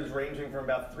surcharges ranging from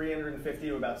about $350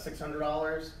 to about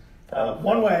 $600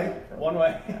 one way,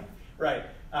 right?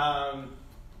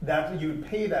 That you would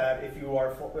pay that if you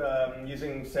are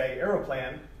using, say,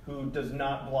 Aeroplan, who does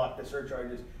not block the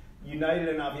surcharges. United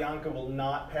and Avianca will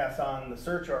not pass on the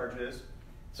surcharges.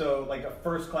 So, like a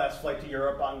first-class flight to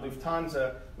Europe on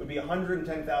Lufthansa would be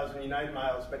 110,000 United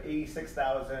miles, but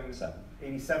 87,000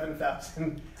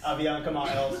 Avianca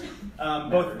miles.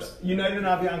 Both United and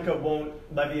Avianca won't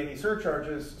levy any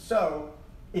surcharges. So,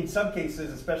 in some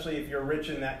cases, especially if you're rich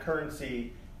in that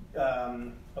currency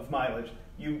of mileage,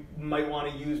 you might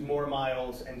want to use more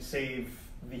miles and save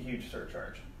the huge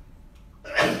surcharge.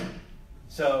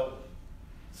 So,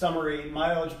 summary,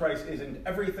 mileage price isn't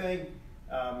everything.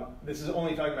 This is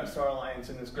only talking about Star Alliance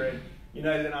in this grid.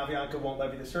 United and Avianca won't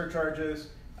levy the surcharges.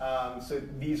 So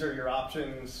these are your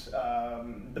options,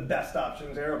 the best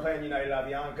options: Aeroplan, United,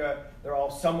 Avianca. They're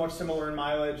all somewhat similar in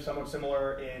mileage, somewhat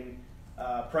similar in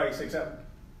price, except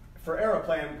for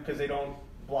Aeroplan, because they don't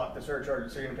block the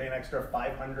surcharges, so you're going to pay an extra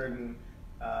 $520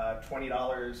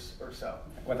 or so.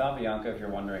 With Avianca, if you're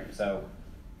wondering, so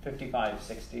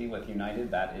 $55.60 with United,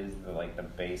 that is the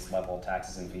base level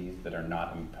taxes and fees that are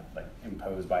not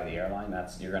imposed by the airline.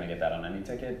 You're going to get that on any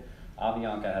ticket.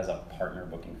 Avianca has a partner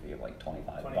booking fee of like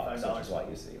 $25, which is why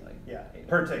you see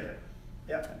per ticket.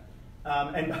 Yeah.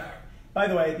 And by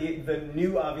the way, the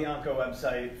new Avianca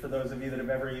website, for those of you that have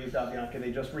ever used Avianca,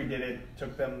 they just redid it.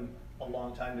 Took them a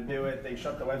long time to do it. They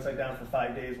shut the website down for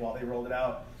 5 days while they rolled it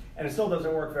out, and it still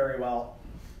doesn't work very well.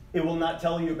 It will not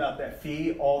tell you about that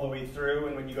fee all the way through,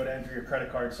 and when you go to enter your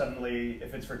credit card, suddenly,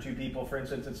 if it's for 2 people, for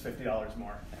instance, it's $50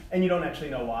 more. And you don't actually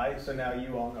know why, so now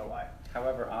you all know why.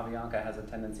 However, Avianca has a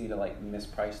tendency to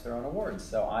misprice their own awards.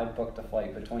 So I booked a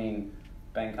flight between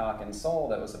Bangkok and Seoul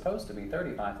that was supposed to be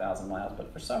 35,000 miles,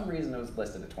 but for some reason it was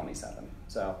listed at 27.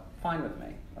 So fine with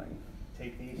me.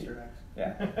 Take the Easter eggs.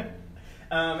 Yeah.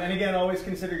 And again, always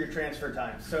consider your transfer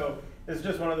time. So this is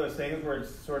just one of those things where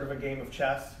it's sort of a game of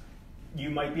chess. You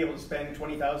might be able to spend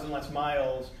 20,000 less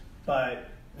miles, but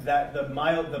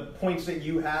the points that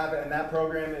you have in that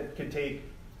program, it could take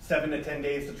 7 to 10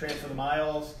 days to transfer the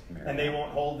miles, and they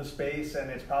won't hold the space, and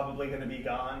it's probably going to be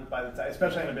gone by the time,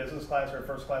 especially in a business class or a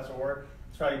first class award,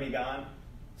 it's probably going to be gone.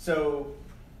 So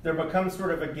there becomes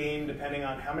sort of a game depending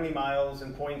on how many miles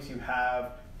and points you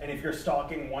have, and if you're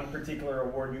stalking one particular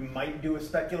award, you might do a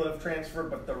speculative transfer,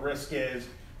 but the risk is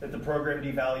that the program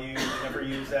devalues, you never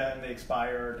use that, and they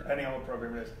expire, depending on what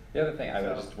program it is. The other thing I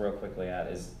would just real quickly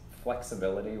add is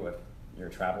flexibility with your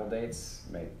travel dates.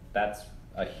 That's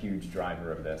a huge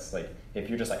driver of this. If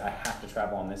you're just I have to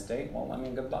travel on this date, well,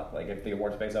 good luck. If the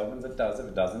award space opens, it does. If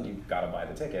it doesn't, you've got to buy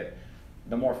the ticket.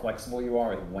 The more flexible you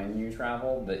are with when you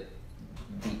travel, the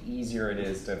easier it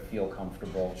is to feel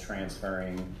comfortable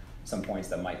transferring some points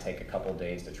that might take a couple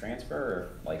days to transfer,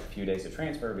 or a few days to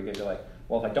transfer, because you're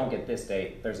well, if I don't get this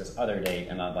date, there's this other date,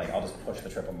 and I'll just push the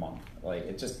trip a month.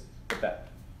 It's just that.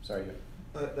 Sorry.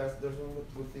 There's one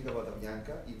good thing about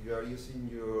Avianca. If you are using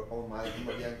your own miles from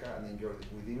Avianca and then you're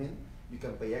redeeming, you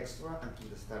can pay extra and keep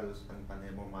the status and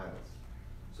earn more miles.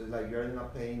 So you're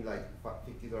not paying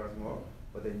 $50 more,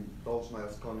 but then those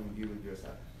miles come you with your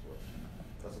status. So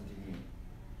that's something new.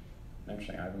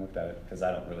 Interesting. I haven't looked at it because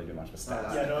I don't really do much with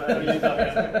stats. Yeah, I don't use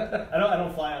Avianca. I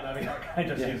don't fly on Avianca. I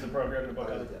just use the program to book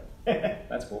it.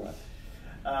 That's cool.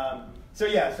 So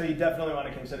you definitely want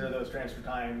to consider those transfer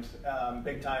times,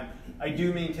 big time. I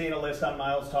do maintain a list on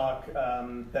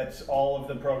MilesTalk that's all of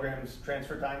the program's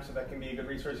transfer times, so that can be a good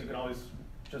resource. You can always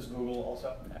just Google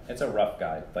also. It's a rough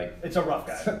guide. It's a rough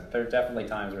guide. There are definitely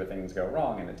times where things go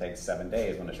wrong and it takes 7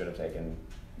 days when it should have taken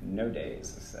no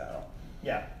days. So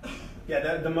yeah.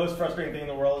 The most frustrating thing in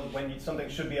the world is when something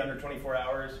should be under 24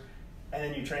 hours, and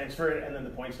then you transfer it, and then the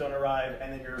points don't arrive,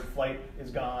 and then your flight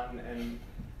is gone, and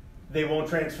they won't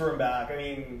transfer them back.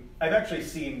 I've actually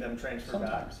seen them transfer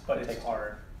sometimes, back, but it's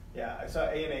hard. Yeah, I saw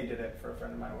ANA did it for a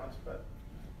friend of mine once, but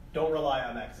don't rely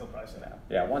on that because they'll probably say that.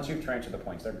 Yeah, once you've transferred the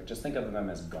points, just think of them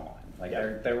as gone.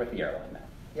 They're with the airline now.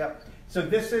 Yep. So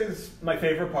this is my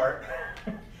favorite part.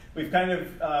 We've kind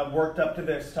of worked up to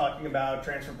this, talking about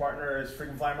transfer partners,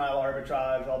 frequent flyer mile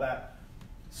arbitrage, all that.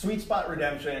 Sweet spot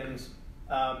redemptions.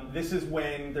 This is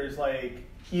when there's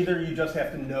either you just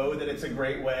have to know that it's a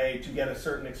great way to get a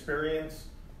certain experience,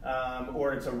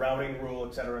 or it's a routing rule,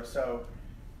 etc. So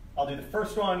I'll do the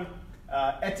first one.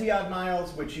 Etihad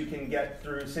miles, which you can get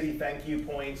through Citi Thank You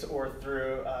points or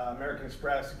through American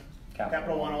Express,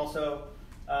 Capital One also.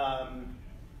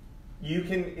 You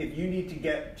can, if you need to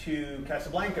get to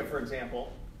Casablanca, for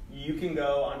example, you can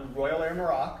go on Royal Air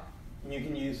Maroc, and you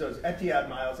can use those Etihad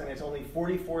miles, and it's only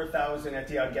 44,000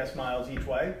 Etihad guest miles each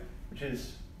way, which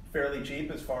is fairly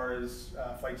cheap as far as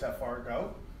flights that far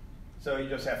go. So you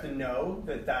just have to know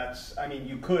that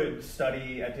you could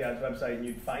study Etihad's website and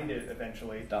you'd find it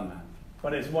eventually. Done that.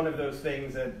 But it's one of those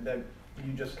things that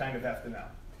you just kind of have to know.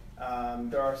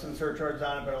 There are some surcharges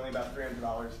on it, but only about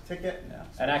 $300 a ticket. Yeah.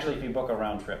 And actually, if you book a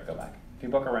round trip, go back. If you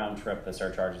book a round trip, the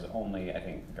surcharges only, I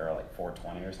think, are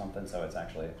 $420 or something. So it's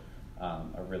actually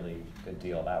a really good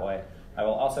deal that way. I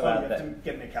will also add that you have to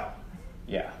get an account.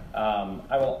 Yeah.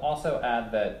 I will also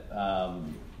add that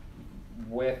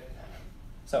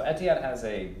so Etihad has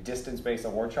a distance-based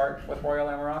award chart with Royal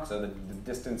Air Maroc. So the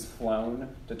distance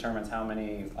flown determines how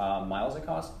many miles it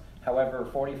costs. However,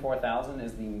 44,000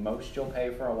 is the most you'll pay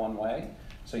for a one-way.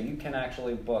 So you can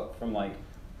actually book from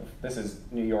this is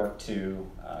New York to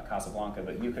Casablanca,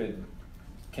 but you could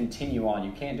continue on.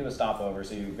 You can't do a stopover,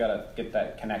 so you've got to get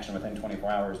that connection within 24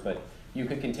 hours, but you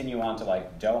could continue on to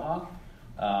like Doha.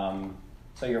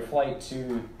 So your flight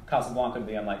to Casablanca would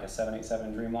be on like a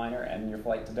 787 Dreamliner, and your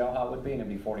flight to Doha would be, and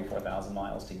it'd be 44,000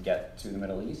 miles to get to the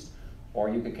Middle East. Or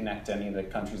you could connect to any of the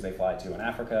countries they fly to in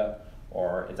Africa,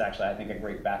 or it's actually, I think, a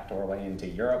great backdoor way into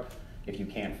Europe if you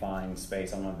can't find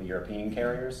space on one of the European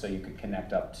carriers. So you could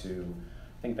connect up to,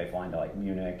 I think they fly into like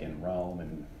Munich and Rome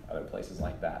and other places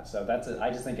like that. So that's it.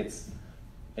 I just think it's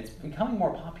becoming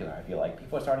more popular. I feel like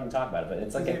people are starting to talk about it, but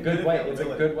it's like a good way. It's a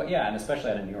good way, yeah. And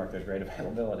especially out of New York, there's great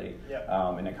availability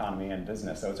in economy and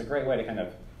business. So it's a great way to kind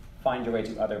of find your way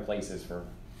to other places for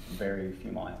very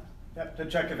few miles. Yep. To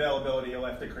check availability, you'll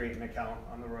have to create an account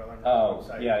on the Royal Emirates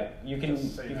website. Oh, yeah. You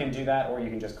can do that, or you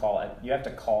can just call it. You have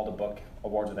to call to book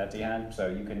awards with Etihad. So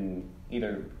you can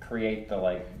either create the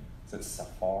is it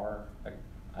Safar?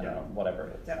 I don't know, whatever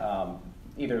it is. Yep.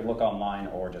 Either look online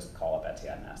or just call up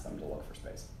Etihad and ask them to look for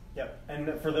space. Yep.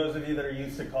 And for those of you that are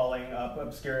used to calling up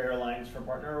obscure airlines for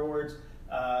partner awards,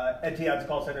 Etihad's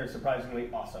call center is surprisingly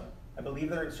awesome. I believe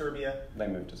they're in Serbia. They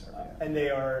moved to Serbia. And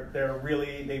they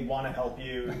want to help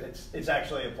you. It's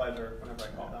actually a pleasure whenever I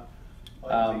call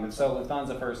them. So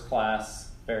Lufthansa First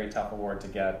Class, very tough award to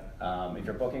get. If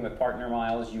you're booking with partner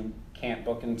miles, you can't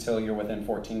book until you're within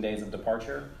 14 days of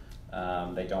departure.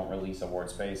 They don't release award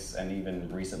space, and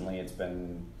even recently it's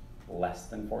been less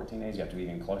than 14 days. You have to be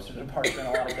even closer to departure in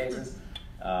a lot of cases.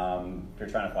 If you're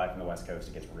trying to fly from the West Coast,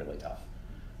 it gets really tough.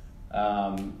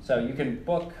 So you can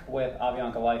book with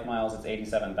Avianca Life Miles. It's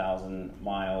 87,000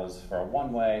 miles for a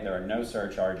one-way. There are no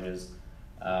surcharges.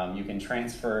 You can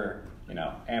transfer,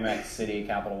 Amex, Citi,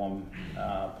 Capital One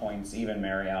points, even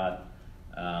Marriott.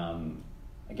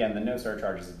 Again, the no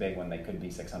surcharges is big when they could be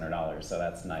 $600, so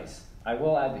that's nice. I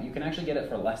will add that you can actually get it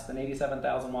for less than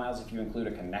 87,000 miles if you include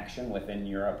a connection within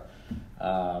Europe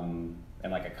and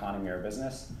like economy or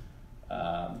business.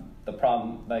 The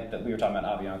problem, like that we were talking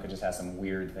about, Avianca just has some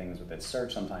weird things with its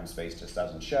search. Sometimes space just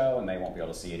doesn't show, and they won't be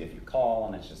able to see it if you call,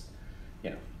 and it's just,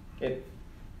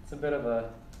 it's a bit of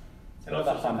a. And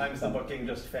also sometimes the booking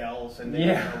just fails, and they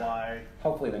don't know why.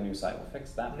 Hopefully the new site will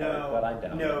fix that part, but I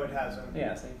doubt it. No, it hasn't.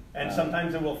 Yeah, see. And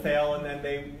sometimes it will fail, and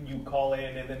then you call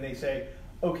in, and then they say,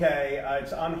 okay,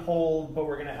 it's on hold, but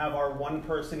we're going to have our one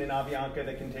person in Avianca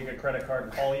that can take a credit card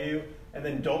and call you, and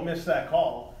then don't miss that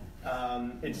call.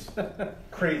 It's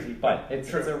crazy. But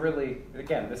it's a really,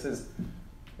 again, this is...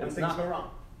 When things go wrong.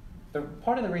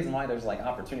 Part of the reason why there's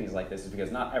opportunities like this is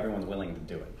because not everyone's willing to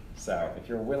do it. So if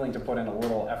you're willing to put in a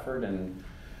little effort and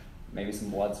maybe some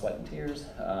blood, sweat, and tears...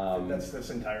 that's this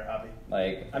entire hobby.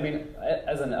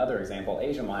 As another example,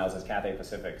 Asia Miles is Cathay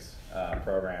Pacific's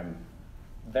program.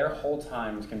 Their hold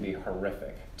times can be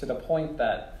horrific, to the point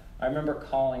that I remember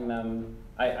calling them.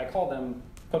 I called them,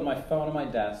 put my phone on my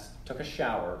desk, took a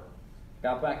shower,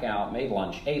 got back out, made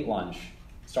lunch, ate lunch,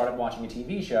 started watching a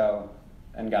TV show,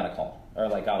 and got a call, or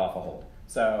got off a hold.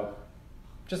 So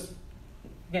just,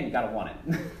 again, you gotta want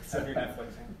it. Have your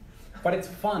Netflixing. But it's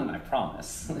fun, I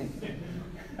promise.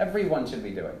 Everyone should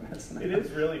be doing this. It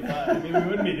is really fun. We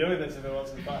wouldn't be doing this if it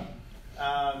wasn't fun.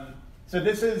 So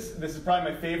this is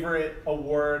probably my favorite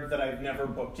award that I've never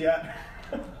booked yet.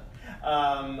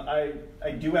 I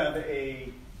do have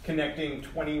a connecting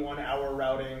 21-hour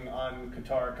routing on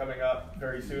Qatar coming up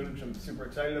very soon, which I'm super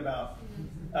excited about,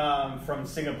 from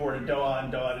Singapore to Doha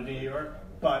and Doha to New York.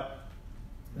 But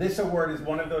this award is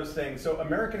one of those things. So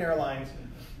American Airlines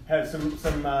has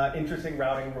some interesting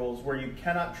routing rules where you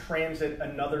cannot transit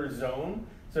another zone.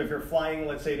 So if you're flying,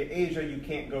 let's say, to Asia, you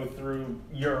can't go through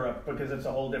Europe because it's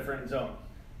a whole different zone.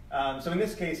 So in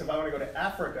this case, if I want to go to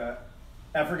Africa,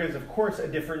 Africa is, of course, a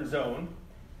different zone.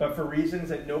 But for reasons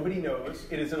that nobody knows,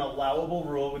 it is an allowable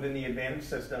rule within the AAdvantage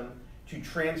system to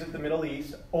transit the Middle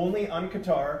East only on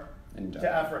Qatar to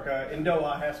Africa. In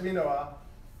Doha, has to be in Doha,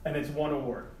 and it's one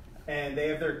award. And they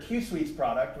have their Q Suites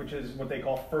product, which is what they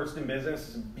call first in business.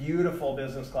 It's a beautiful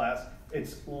business class.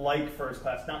 It's like first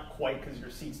class, not quite because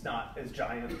your seat's not as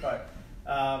giant, but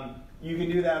you can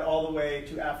do that all the way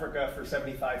to Africa for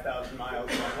 75,000 miles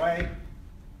one way.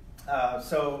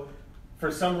 So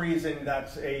for some reason,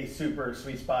 that's a super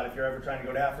sweet spot if you're ever trying to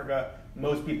go to Africa.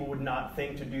 Most people would not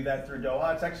think to do that through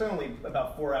Doha. It's actually only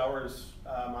about 4 hours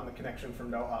on the connection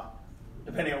from Doha,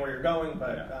 depending on where you're going.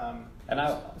 But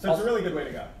so it's a really good way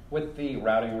to go. With the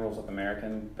routing rules with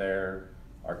American, there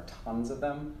are tons of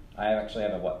them. I actually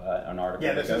have an article.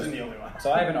 Yeah, this isn't the only one.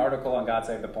 So I have an article on God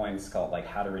Save the Points called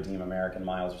How to Redeem American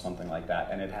Miles or something like that,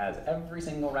 and it has every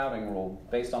single routing rule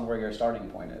based on where your starting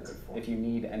point is. If you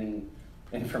need any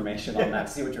information on that,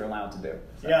 see what you're allowed to do.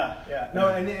 So. Yeah. No,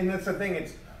 and that's the thing.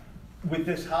 with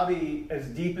this hobby, as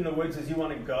deep in the woods as you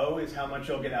want to go is how much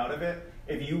you'll get out of it.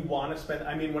 If you want to spend,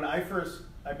 I mean,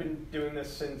 I've been doing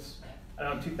this since, I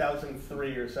don't know,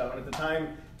 2003 or so, and at the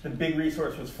time, the big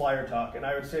resource was Flyer Talk, and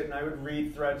I would sit and I would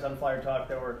read threads on Flyer Talk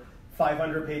that were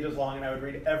 500 pages long, and I would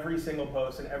read every single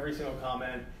post and every single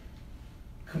comment.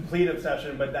 Complete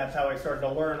obsession, but that's how I started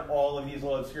to learn all of these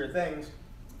little obscure things.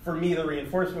 For me, the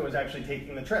reinforcement was actually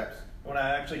taking the trips. When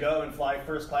I actually go and fly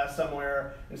first class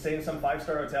somewhere and stay in some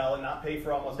 5-star hotel and not pay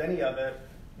for almost any of it,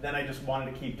 then I just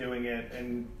wanted to keep doing it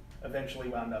and eventually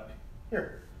wound up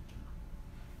here.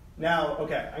 Now,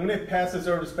 okay, I'm going to pass this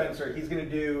over to Spencer. He's going to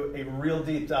do a real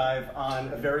deep dive on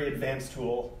a very advanced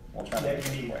tool. We'll try to make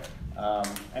it quick.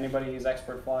 Anybody use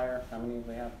Expert Flyer? How many do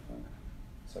we have?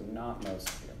 So not most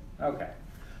of you. Okay.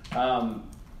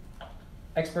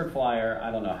 Expert Flyer, I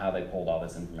don't know how they pulled all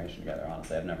this information together,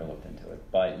 honestly. I've never looked into it.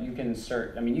 But you can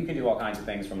search, I mean, you can do all kinds of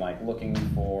things from like looking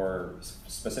for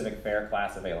specific fare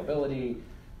class availability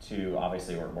to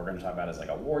obviously what we're going to talk about is like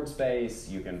award space.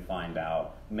 You can find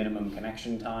out minimum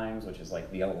connection times, which is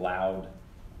like the allowed,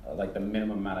 like the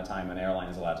minimum amount of time an airline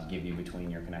is allowed to give you between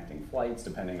your connecting flights,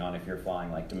 depending on if you're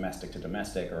flying like domestic to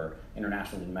domestic or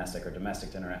international to domestic or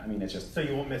domestic to international. I mean, it's just... So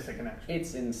you won't miss a connection.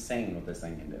 It's insane what this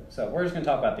thing can do. So we're just going to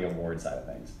talk about the award side of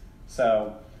things.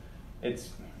 So it's,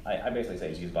 I basically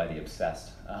say it's used by the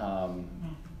obsessed.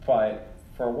 But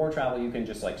for award travel, you can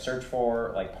just like search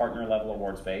for like partner level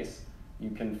award space. You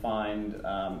can find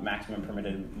maximum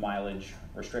permitted mileage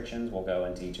restrictions. We'll go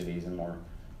into each of these in more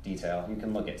detail. You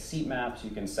can look at seat maps.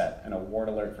 You can set an award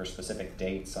alert for specific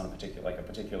dates on a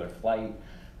particular flight.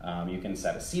 You can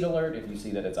set a seat alert if you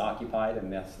see that it's occupied,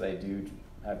 and yes, they do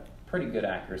have pretty good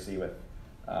accuracy with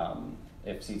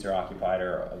if seats are occupied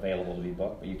or available to be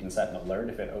booked. But you can set an alert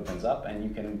if it opens up, and you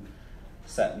can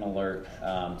set an alert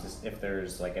just if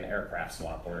there's like an aircraft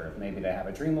swap where maybe they have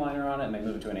a Dreamliner on it and they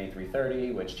move it to an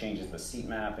A330, which changes the seat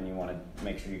map, and you want to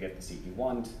make sure you get the seat you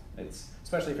want. It's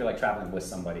especially if you're like traveling with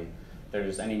somebody.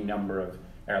 There's any number of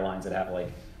airlines that have like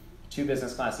 2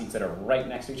 business class seats that are right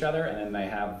next to each other, and then they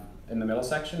have in the middle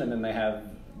section, and then they have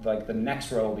like the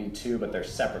next row will be 2, but they're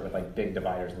separate with like big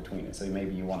dividers between it. So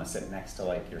maybe you want to sit next to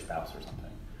like your spouse or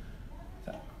something.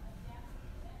 So,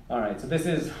 all right. So this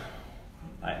is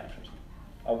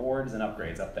awards and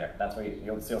upgrades up there. That's where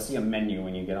you'll see a menu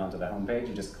when you get onto the homepage.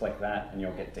 You just click that, and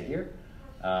you'll get to here.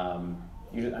 I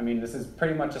mean, this is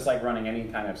pretty much just like running any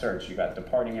kind of search. You got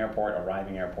departing airport,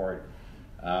 arriving airport,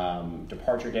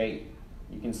 departure date.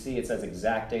 You can see it says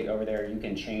exact date over there. You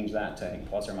can change that to I think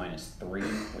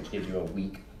 ±3, which gives you a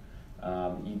week.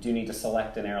 You do need to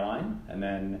select an airline, and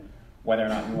then whether or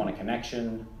not you want a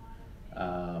connection.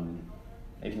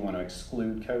 If you want to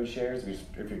exclude code shares,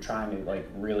 if you're trying to like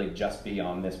really just be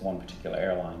on this one particular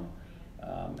airline,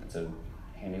 it's a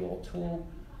handy little tool.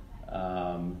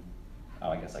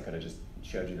 I guess I could have just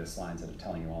showed you this slide instead of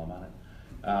telling you all about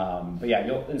it. But yeah,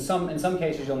 in some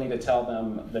cases you'll need to tell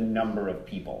them the number of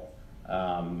people,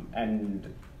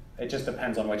 and it just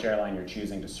depends on which airline you're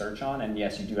choosing to search on. And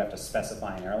yes, you do have to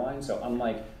specify an airline. So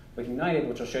unlike with United,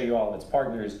 which will show you all of its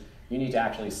partners, you need to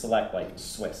actually select like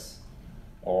Swiss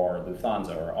or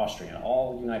Lufthansa or Austrian,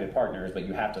 all United partners, but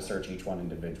you have to search each one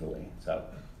individually. So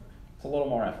it's a little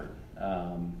more effort.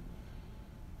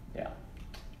 Yeah.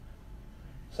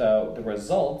 So the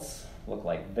results look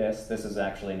like this. This is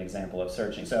actually an example of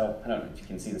searching. So I don't know if you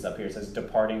can see this up here. It says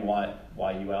departing what?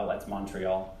 YUL, that's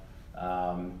Montreal.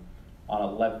 On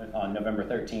November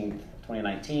 13th,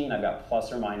 2019, I've got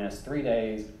 ±3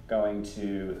 days going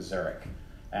to Zurich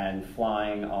and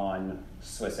flying on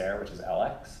Swiss Air, which is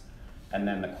LX. And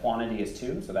then the quantity is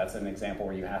 2, so that's an example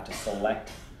where you have to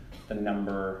select the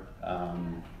number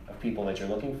of people that you're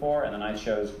looking for. And then I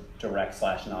chose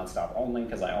direct/nonstop only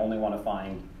because I only want to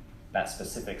find that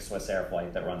specific Swiss Air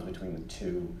flight that runs between the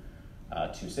two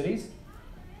cities.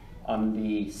 On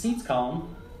the seats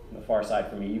column, on the far side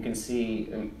for me, you can see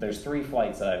there's 3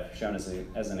 flights that I've shown as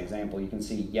an example. You can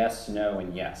see yes, no,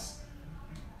 and yes.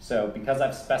 So because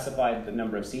I've specified the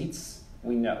number of seats,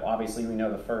 obviously we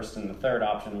know the first and the third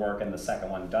option work and the second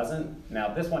one doesn't.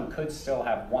 Now this one could still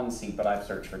have 1 seat, but I've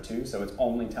searched for 2, so it's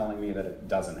only telling me that it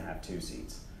doesn't have 2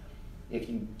 seats. If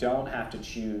you don't have to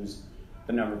choose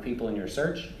the number of people in your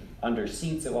search, under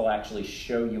seats it will actually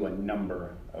show you a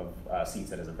number of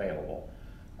seats that is available.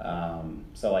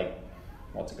 So like,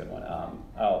 what's a good one?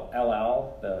 El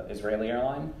Al, the Israeli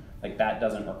airline, like that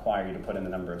doesn't require you to put in the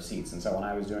number of seats. And so when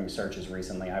I was doing searches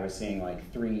recently, I was seeing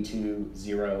like 3, 2,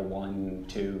 0, 1,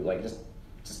 2, like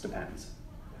just depends.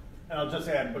 And I'll just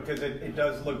add, because it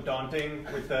does look daunting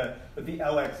with the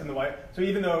LX and the Y. So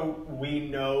even though we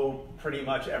know pretty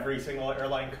much every single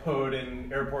airline code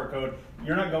and airport code,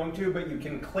 you're not going to, but you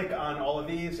can click on all of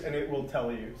these and it will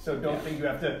tell you. So don't think you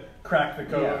have to crack the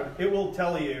code. Yeah. It will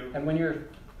tell you. And when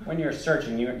you're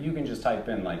searching, you can just type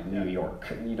in like New York,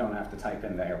 and you don't have to type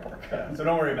in the airport code. Yeah, so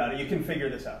don't worry about it. You can figure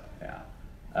this out. Yeah.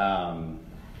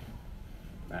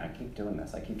 I keep doing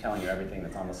this. I keep telling you everything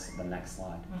that's on the next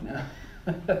slide.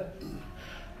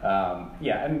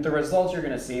 Yeah, and the results you're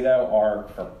going to see, though, are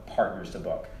for partners to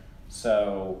book.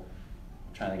 So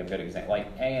I'm trying to think of a good example. Like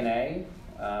ANA,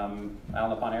 Isle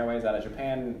Nippon Airways out of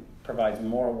Japan, provides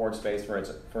more award space for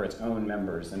its own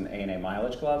members in the ANA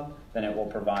Mileage Club than it will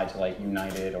provide to like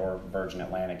United or Virgin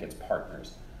Atlantic, its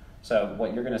partners. So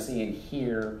what you're going to see in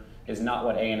here is not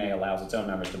what ANA allows its own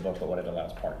members to book, but what it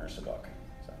allows partners to book.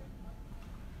 So,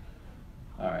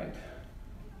 all right.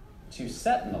 To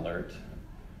set an alert,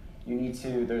 you need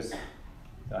to, do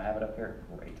I have it up here?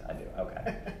 Great, I do,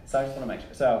 okay. So I just want to make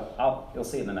sure. So you'll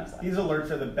see it in the next slide. These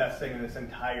alerts are the best thing in this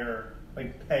entire,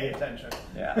 pay attention.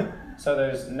 Yeah, so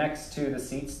there's, next to the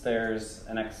seats, there's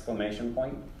an exclamation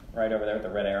point right over there with the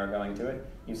red arrow going to it.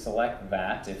 You select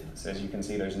that, so as you can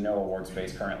see, there's no award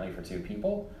space currently for 2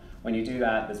 people. When you do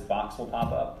that, this box will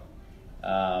pop up.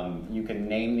 You can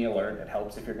name the alert. It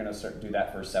helps if you're going to do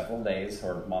that for several days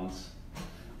or months.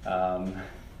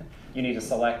 You need to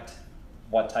select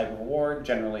what type of award.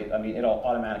 Generally, it'll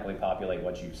automatically populate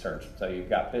what you search. So you've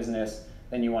got business,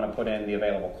 then you want to put in the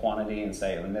available quantity and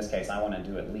say, in this case, I want to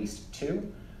do at least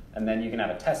 2. And then you can have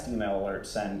a test email alert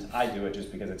send. I do it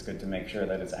just because it's good to make sure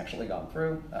that it's actually gone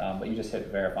through. But you just hit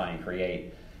verify and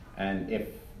create. And if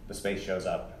the space shows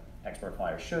up, Expert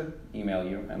Flyer should email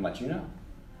you and let you know.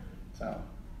 So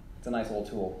it's a nice little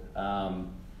tool.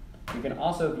 You can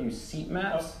also view seat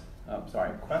maps. Oh,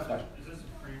 sorry. Question. Is this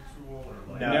a free tool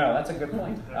or like? No, that's a good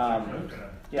point.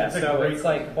 Yeah, so it's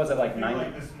like, was it like 90?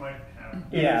 Like this might have.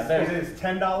 Yeah, it is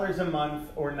 $10 a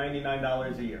month or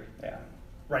 $99 a year. Yeah.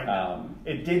 Right now.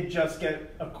 It did just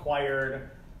get acquired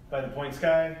by the Points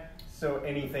guy, so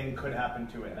anything could happen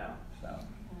to it now. So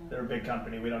they're a big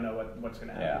company. We don't know what's going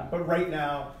to happen. Yeah. But right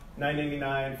now,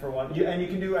 $9.99 for one. And you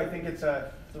can do, I think it's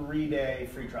a 3-day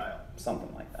free trial.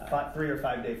 Something like that. 3 or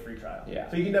 5 day free trial. Yeah.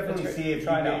 So you can definitely see if you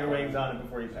Try can it get out. your wings on it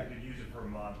before you So pay. you could use it for a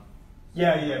month.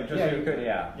 Yeah. Yeah, you could,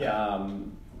 yeah. Yeah.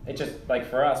 It just, like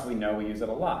for us, we know we use it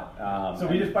a lot. So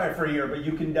we just buy it for a year, but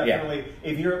you can definitely,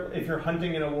 if you're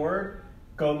hunting an award,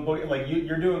 go and book, like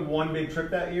you're doing one big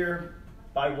trip that year,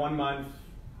 buy 1 month,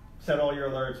 set all your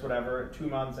alerts, whatever, 2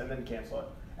 months, and then cancel it.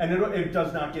 And it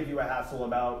does not give you a hassle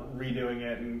about redoing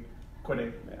it and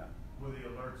quitting. Yeah. Will the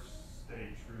alerts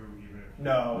stay true even if?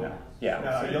 No. Yeah.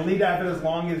 No, you'll need to have it as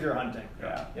long as you're hunting.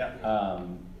 Yeah. Yeah.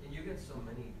 And you get so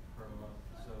many per month,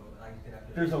 so like you can have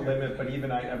to. There's a limit, but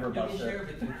even I never you bust can it. share it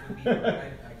between 2 people.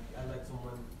 I let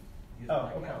someone use my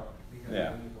okay. account because Yeah.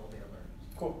 I use all the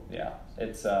alerts. Cool. Yeah,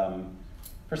 it's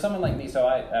for someone like me. So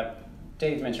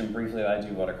Dave mentioned briefly that I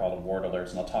do what are called award alerts,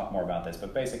 and I'll talk more about this.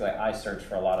 But basically, I search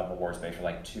for a lot of award space for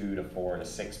like 2 to 4 to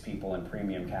 6 people in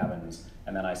premium cabins,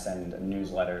 and then I send a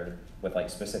newsletter with like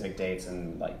specific dates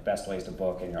and like best ways to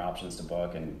book and your options to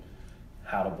book and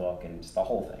how to book and just the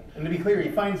whole thing. And to be clear, he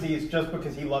finds these just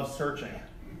because he loves searching.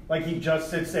 Like he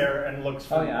just sits there and looks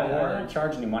for Oh yeah, I don't awards.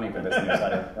 charge any money for this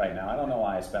newsletter right now. I don't know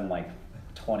why I spend like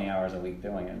 20 hours a week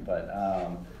doing it, but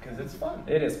Because it's fun.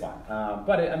 it is fun.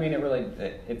 But it really,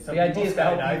 it's Some the idea is to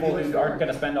help skydive people to who explore. aren't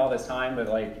going to spend all this time, but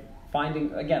like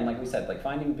finding, again, like we said, like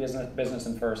finding business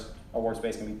and first award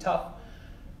space can be tough.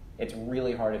 It's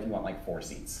really hard if you want like 4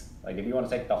 seats. Like if you want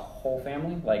to take the whole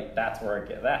family, like that's where it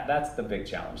gets, that's the big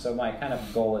challenge. So my kind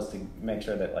of goal is to make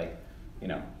sure that like,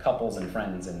 couples and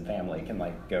friends and family can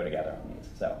like go together on these.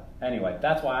 So anyway,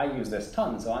 that's why I use this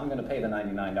ton. So I'm going to pay the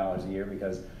 $99 a year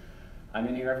because I'm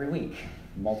in here every week,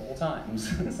 multiple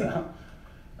times. Next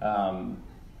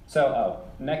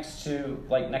to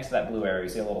that blue area, you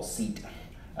see a little seat.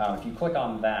 If you click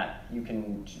on that, you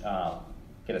can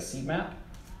get a seat map,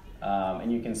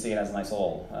 and you can see it has a nice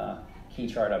little key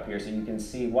chart up here, so you can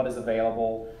see what is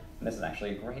available. And this is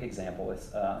actually a great example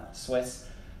with Swiss.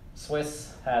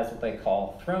 Swiss has what they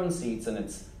call throne seats, and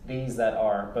it's these that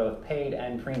are both paid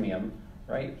and premium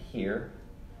right here.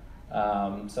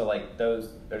 So like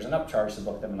those, there's an upcharge to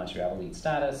book them unless you have elite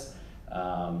status.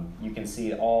 You can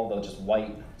see all the just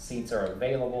white seats are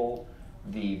available.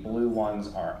 The blue ones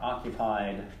are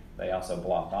occupied. They also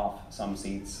block off some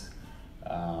seats.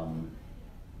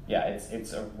 Yeah,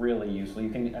 it's a really useful. You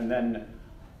can, and then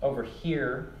over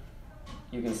here,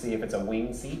 you can see if it's a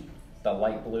wing seat. The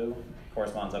light blue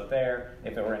corresponds up there.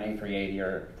 If it were an A380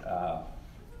 or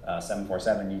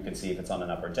 747, you can see if it's on an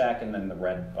upper deck, and then the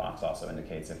red box also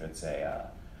indicates if it's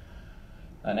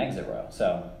an exit row.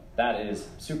 So that is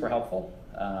super helpful.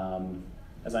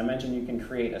 As I mentioned, you can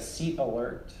create a seat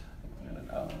alert.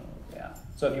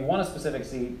 So if you want a specific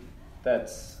seat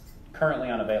that's currently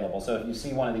unavailable, so if you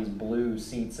see one of these blue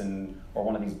seats or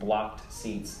one of these blocked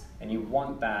seats, and you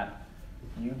want that,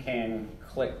 you can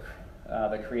click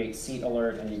the create seat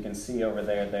alert, and you can see over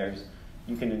there.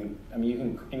 You can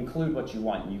include what you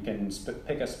want. You can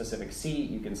pick a specific seat.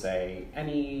 You can say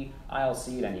any aisle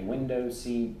seat, any window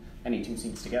seat, any two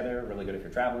seats together. Really good if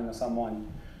you're traveling with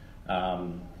someone.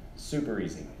 Super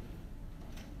easy.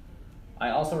 I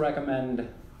also recommend,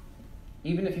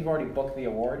 even if you've already booked the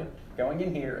award, going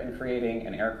in here and creating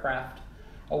an aircraft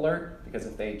alert, because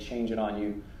if they change it on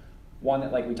you, one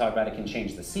that, like we talked about, it can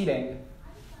change the seating,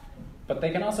 but they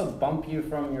can also bump you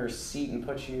from your seat and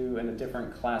put you in a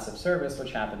different class of service,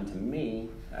 which happened to me,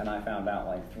 and I found out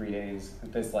like 3 days.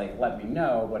 This let me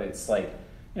know, but it's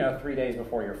 3 days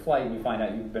before your flight, you find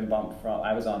out you've been bumped from.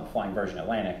 I was on flying Virgin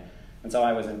Atlantic, and so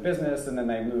I was in business, and then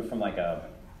they moved from like a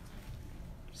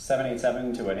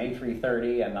 787 to an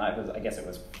A330, and I guess it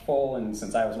was full, and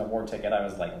since I was an award ticket, I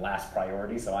was like last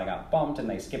priority, so I got bumped, and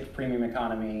they skipped premium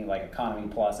economy, like economy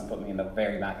plus, and put me in the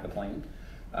very back of the plane.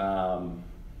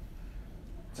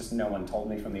 Just no one told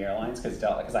me from the airlines,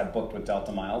 because I booked with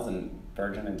Delta Miles, and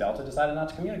Virgin and Delta decided not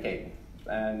to communicate.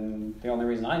 And the only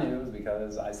reason I knew was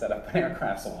because I set up an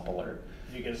aircraft swap alert.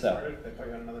 Did you get started? They put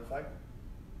you on another flight?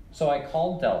 So I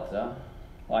called Delta.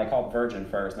 Well, I called Virgin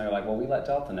first, and they were like, well, we let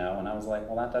Delta know. And I was like,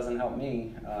 well, that doesn't help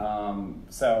me.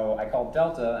 So I called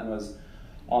Delta and was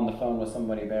on the phone with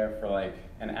somebody there for like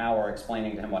an hour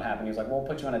explaining to him what happened. He was like, well, we'll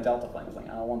put you on a Delta flight. I was like,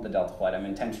 I don't want the Delta flight. I'm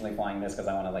intentionally flying this because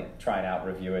I want to like try it out,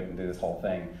 review it, and do this whole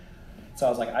thing. So I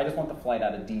was like, I just want the flight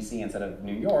out of DC instead of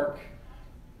New York.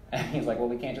 And he's like, well,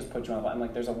 we can't just put you on a flight. I'm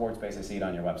like, there's a award space seat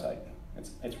on your website.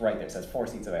 It's right there. It says 4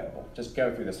 seats available. Just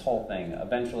go through this whole thing.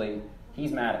 Eventually,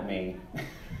 he's mad at me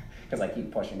because I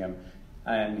keep pushing him.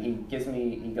 And he goes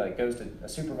to a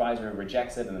supervisor who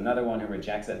rejects it and another one who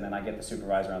rejects it. And then I get the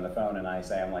supervisor on the phone and I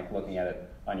say, I'm like looking at it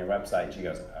on your website. And she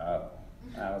goes, oh.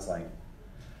 And I was like,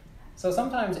 so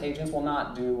sometimes agents will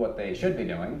not do what they should be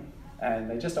doing and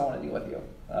they just don't want to deal with you.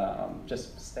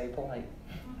 Just stay polite.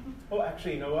 Oh,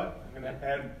 actually, you know what? I'm going to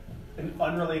add an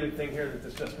unrelated thing here that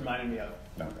this just reminded me of.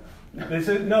 Okay.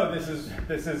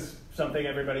 This is something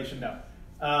everybody should know.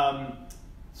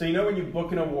 So you know when you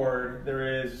book an award,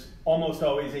 there is almost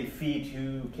always a fee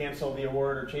to cancel the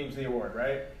award or change the award,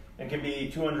 right? It can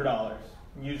be $200.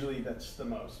 Usually that's the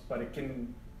most, but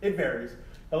it varies.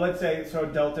 But let's say, so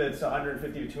Delta, it's $150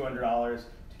 to $200 to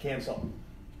cancel.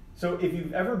 So if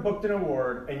you've ever booked an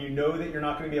award and you know that you're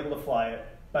not going to be able to fly it,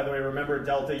 by the way, remember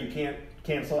Delta, you can't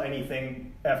cancel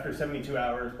anything after 72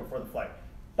 hours before the flight.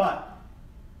 But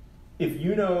if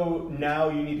you know now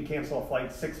you need to cancel a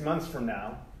flight 6 months from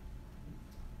now,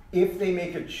 if they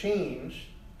make a change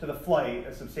to the flight,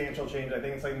 a substantial change, I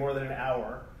think it's like more than an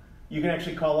hour, you can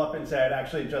actually call up and say, I'd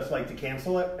actually just like to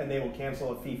cancel it, and they will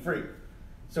cancel it fee-free.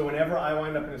 So whenever I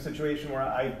wind up in a situation where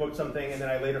I book something and then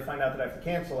I later find out that I have to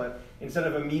cancel it, instead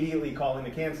of immediately calling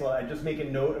to cancel it, I just make a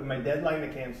note of my deadline to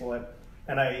cancel it,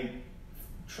 and I,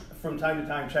 from time to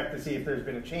time, check to see if there's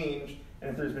been a change, and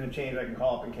if there's been a change, I can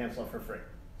call up and cancel it for free.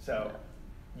 So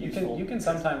you can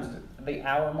sometimes, the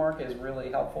hour mark is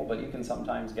really helpful, but you can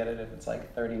sometimes get it if it's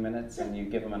like 30 minutes and you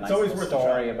give them a nice little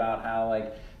story about how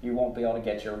like you won't be able to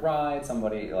get your ride,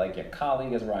 somebody like your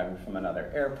colleague is arriving from another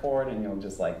airport and you'll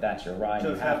just like, that's your ride,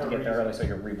 you have to get there early so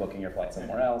you're rebooking your flight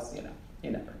somewhere else, you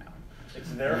never know.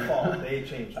 It's their fault, they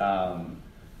changed it.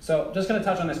 So just going to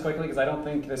touch on this quickly because I don't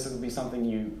think this will be something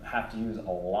you have to use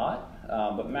a lot,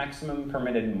 but maximum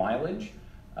permitted mileage.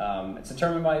 It's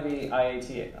determined by the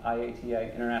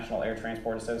IATA, International Air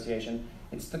Transport Association.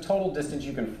 It's the total distance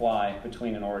you can fly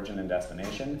between an origin and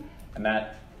destination, and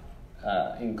that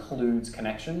includes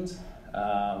connections.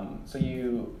 So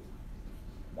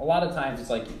a lot of times it's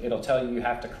like it'll tell you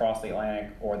have to cross the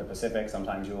Atlantic or the Pacific.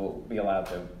 Sometimes you'll be allowed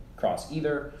to cross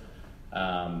either.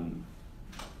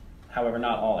 However,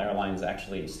 not all airlines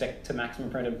actually stick to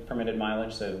maximum permitted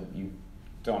mileage, so you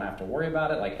don't have to worry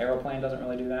about it. Like Aeroplan doesn't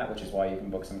really do that, which is why you can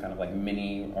book some kind of like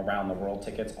mini around the world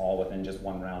tickets all within just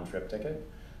one round trip ticket.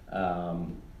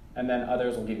 And then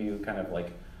others will give you kind of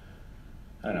like,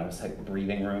 I don't know, it's like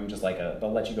breathing room, just like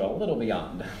they'll let you go a little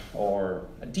beyond or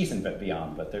a decent bit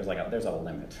beyond, but there's a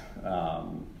limit.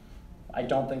 I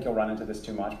don't think you'll run into this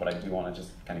too much, but I do want to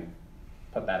just kind of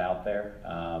put that out there.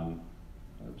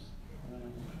 Oops.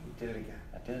 You did it again.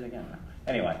 I did it again.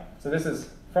 Anyway, so this is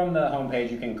from the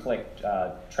homepage. You can click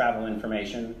travel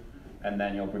information, and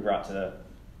then you'll be brought to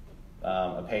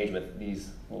a page with these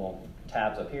little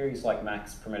tabs up here. You select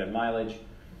max permitted mileage.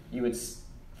 You would,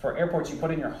 for airports, you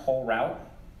put in your whole route.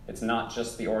 It's not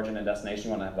just the origin and destination. You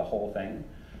want to have the whole thing.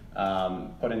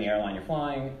 Put in the airline you're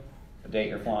flying, the date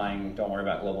you're flying. Don't worry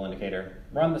about global indicator.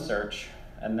 Run the search,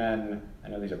 and then I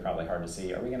know these are probably hard to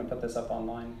see. Are we going to put this up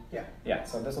online? Yeah. Yeah.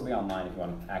 So this will be online if you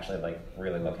want to actually like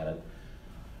really look at it.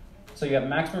 So you have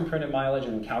maximum permitted mileage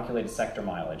and calculated sector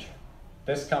mileage.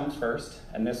 This comes first,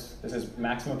 and this is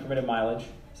maximum permitted mileage.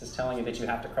 This is telling you that you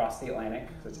have to cross the Atlantic,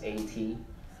 so it's AT.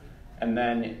 And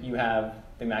then you have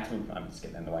the maximum, I'm just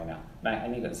getting in the way now. I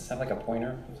need to have like a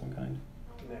pointer of some kind.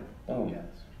 Boom. Yes.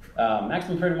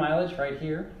 Maximum permitted mileage right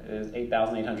here is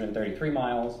 8,833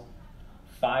 miles.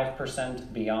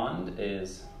 5% beyond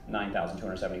is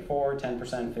 9,274,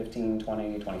 10%, 15,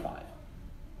 20, 25.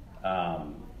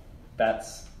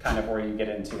 That's kind of where you get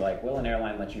into like, will an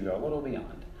airline let you go a little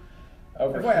beyond?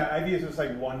 That's why I've used this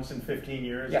like once in 15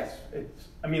 years. Yes.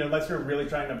 I mean, unless you're really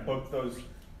trying to book those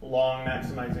long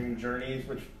maximizing journeys,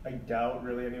 which I doubt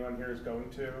really anyone here is going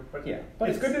to. But yeah,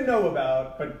 it's good to know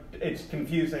about, but it's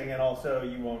confusing, and also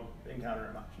you won't encounter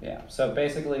it much. Yeah. So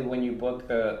basically, when you book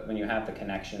when you have the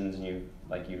connections and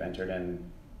you've entered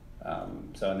in.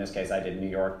 So in this case, I did New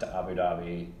York to Abu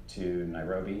Dhabi to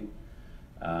Nairobi.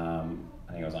 I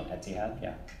think it was on Etihad.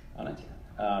 Yeah, on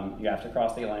Etihad. You have to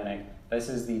cross the Atlantic. This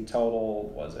is the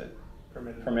total,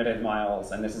 permitted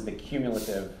miles, and this is the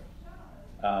cumulative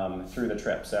through the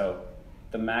trip. So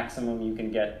the maximum you can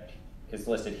get is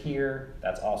listed here.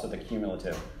 That's also the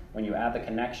cumulative. When you add the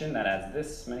connection, that adds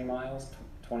this many miles,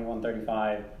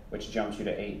 2135, which jumps you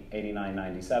to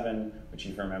 8997, which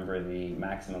if you remember the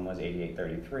maximum was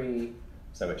 8833.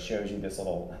 So it shows you this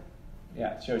little,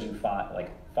 it shows you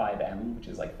 5M, which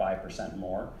is like 5%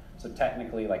 more. So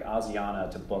technically, like Asiana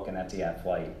to book an Etihad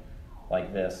flight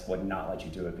like this would not let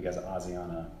you do it because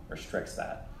Asiana restricts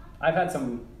that. I've had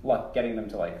some luck getting them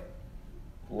to like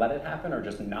let it happen or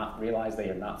just not realize they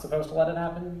are not supposed to let it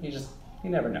happen. You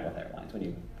never know with airlines when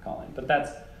you call in. But that's,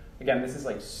 again, this is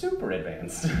like super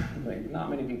advanced. Like not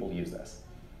many people use this.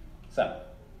 So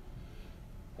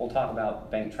we'll talk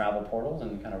about bank travel portals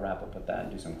and kind of wrap up with that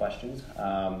and do some questions.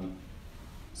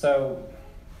 So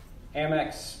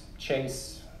Amex,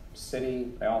 Chase,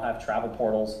 Citi, they all have travel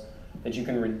portals that you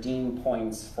can redeem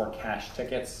points for cash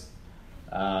tickets.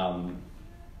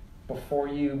 Before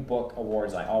you book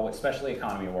awards, especially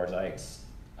economy awards, I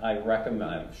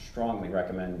strongly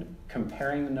recommend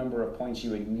comparing the number of points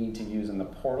you would need to use in the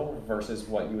portal versus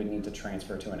what you would need to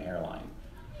transfer to an airline.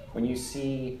 When you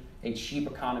see a cheap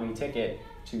economy ticket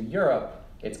to Europe,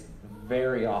 it's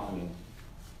very often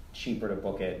cheaper to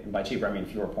book it, and by cheaper I mean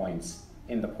fewer points,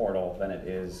 in the portal than it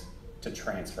is to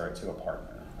transfer it to a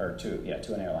partner, or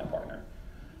to an airline partner.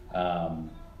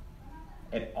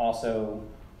 It also,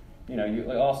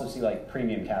 you also see like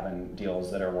premium cabin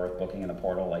deals that are worth booking in the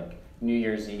portal, like New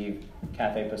Year's Eve,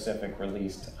 Cathay Pacific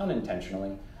released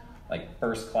unintentionally, like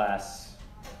first class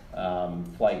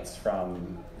flights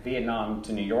from Vietnam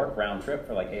to New York round trip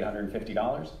for like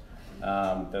 $850.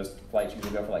 Those flights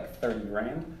usually go for like 30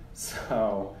 grand.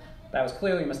 So that was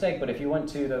clearly a mistake. But if you went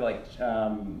to the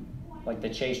like the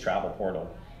Chase travel portal,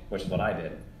 which is what I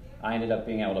did, I ended up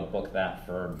being able to book that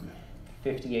for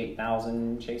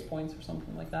 58,000 Chase points or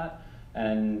something like that.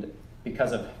 And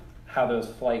because of how those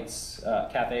flights,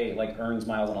 Cathay earns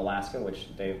miles in Alaska, which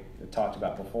they've talked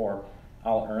about before,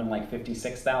 I'll earn like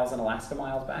 56,000 Alaska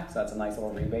miles back. So that's a nice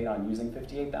little rebate on using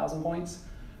 58,000 points.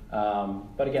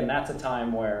 But again, that's a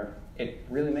time where it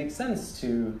really makes sense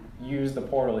to use the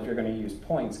portal if you're going to use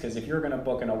points, because if you're going to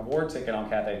book an award ticket on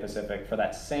Cathay Pacific for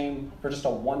just a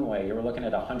one-way, you're looking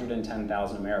at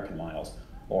 110,000 American miles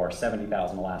or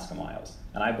 70,000 Alaska miles.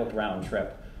 And I booked round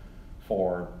trip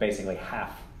for basically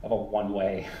half of a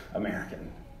one-way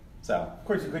American. So of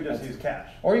course, you could just use cash.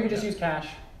 Or you could just use cash,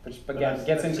 which again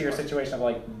gets into your situation of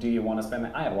like, do you want to spend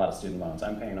that? I have a lot of student loans.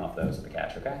 I'm paying off those with the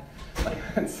cash, okay?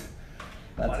 That's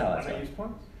how that's going. Use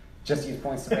points? Just use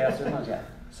points to pay off student loans, yeah.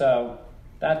 So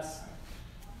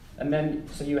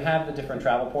so you have the different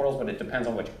travel portals, but it depends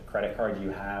on which credit card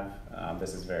you have.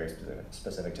 This is very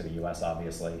specific to the US,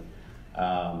 obviously.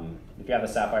 If you have the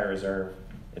Sapphire Reserve,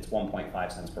 it's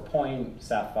 1.5 cents per point.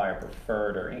 Sapphire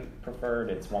Preferred or Ink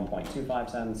Preferred, it's 1.25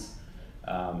 cents.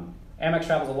 Amex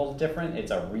Travel is a little different.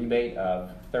 It's a rebate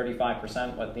of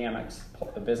 35% with the Amex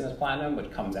Business Platinum,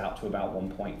 which comes out to about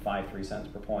 1.53 cents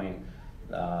per point.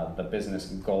 The Business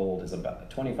Gold is about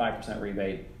a 25%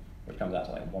 rebate, which comes out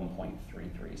to like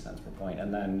 1.33 cents per point.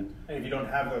 And if you don't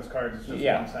have those cards, it's just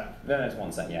 1 cent. Then it's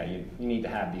 1 cent. Yeah, you need to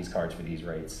have these cards for these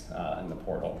rates in the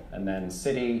portal. And then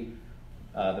Citi,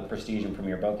 The Prestige and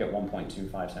Premier both get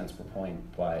 1.25 cents per point,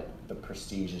 but the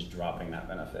Prestige is dropping that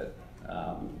benefit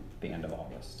the end of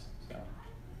August. So,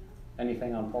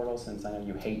 anything on portals, since I know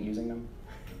you hate using them?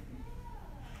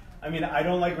 I mean, I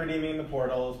don't like redeeming the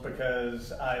portals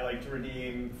because I like to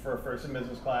redeem for first and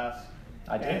business class.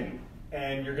 I do.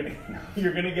 And you're gonna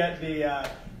get the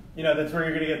that's where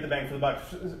you're gonna get the bang for the buck.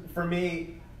 For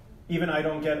me, even I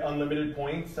don't get unlimited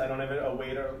points. I don't have a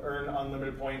way to earn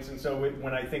unlimited points, and so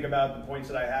when I think about the points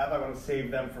that I have, I want to save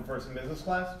them for first and business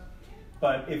class.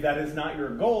 But if that is not your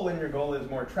goal, and your goal is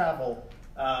more travel,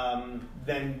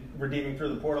 then redeeming through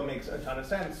the portal makes a ton of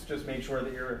sense. Just make sure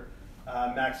that you're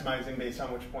maximizing based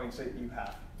on which points that you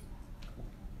have.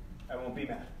 I won't be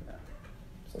mad. Yeah.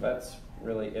 So that's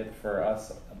really it for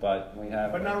us, but we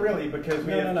have. But not really, because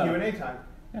we have Q&A time.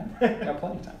 Yeah, we got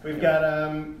plenty of time. We've got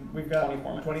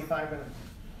 24 minutes. 25 minutes.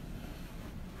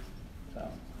 So.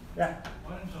 Yeah.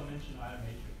 Why don't you mention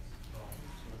iMatrix?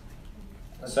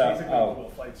 That's So, basically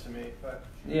Google Flights to me, but.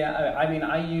 Yeah, I mean,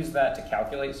 I use that to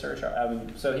calculate search.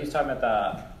 So he's talking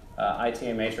about the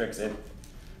ITA Matrix. It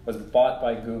was bought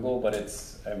by Google, but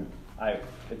it's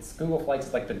Google Flights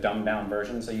is like the dumbed down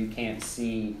version, so you can't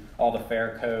see all the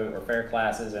fare code or fare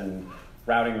classes and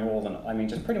routing rules, and I mean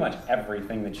just pretty much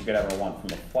everything that you could ever want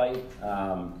from a flight.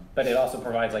 But it also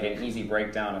provides like an easy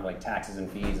breakdown of like taxes and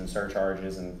fees and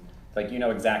surcharges, and like you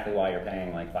know exactly why you're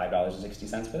paying like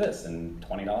 $5.60 for this and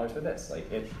 $20 for this.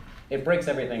 Like it breaks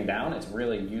everything down. It's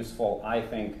really useful, I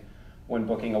think, when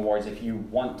booking awards if you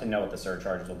want to know what the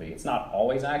surcharges will be. It's not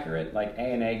always accurate. Like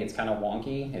ANA gets kind of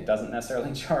wonky. It doesn't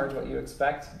necessarily charge what you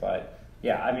expect, but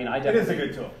yeah, I mean, I definitely. It is a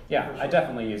good tool. Yeah, sure. I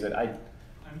definitely use it. Sorry.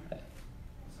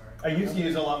 I used to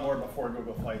use a lot more before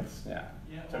Google Flights. Yeah.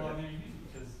 Yeah, well, I mean,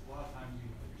 because a lot of times you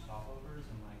put your stopovers,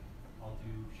 and like I'll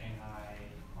do Shanghai,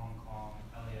 Hong Kong,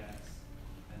 LAX,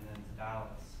 and then to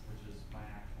Dallas, which is my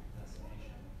actual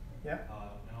destination. Yeah.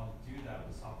 And I'll do that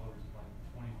with stopovers of like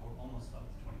 24, almost up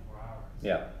to 24 hours.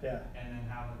 Yeah. Yeah. And then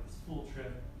have like this full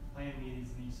trip, plan meetings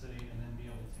in each city, and then be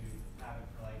able to have it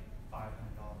for like $500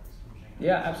 from Shanghai.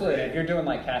 Yeah, absolutely. If you're doing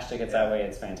like cash tickets that way,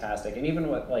 it's fantastic. And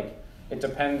even with like, it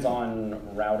depends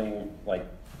on routing, like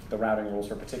the routing rules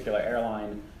for a particular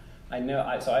airline.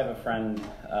 So I have a friend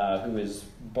who has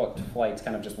booked flights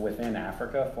kind of just within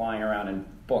Africa, flying around and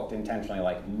booked intentionally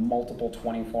like multiple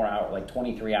 24-hour, like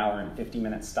 23-hour and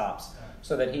 50-minute stops,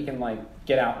 so that he can like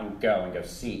get out and go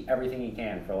see everything he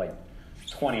can for like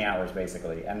 20 hours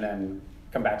basically, and then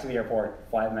come back to the airport,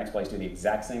 fly to the next place, do the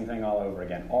exact same thing all over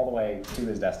again, all the way to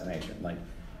his destination. Like,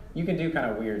 you can do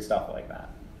kind of weird stuff like that.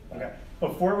 Okay.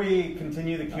 Before we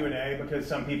continue the Q&A, because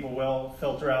some people will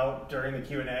filter out during the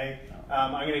Q&A,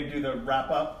 I'm going to do the wrap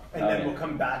up, and then we'll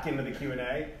come back into the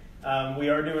Q&A. We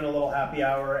are doing a little happy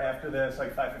hour after this,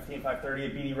 like 5:15, 5:30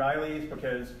 at BD Riley's,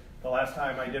 because the last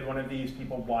time I did one of these,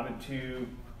 people wanted to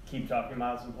keep talking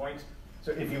miles and points.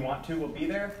 So if you want to, we'll be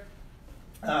there.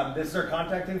 This is our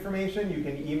contact information. You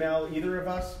can email either of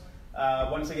us.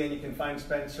 Once again, you can find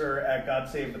Spencer at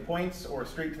GodSaveThePoints or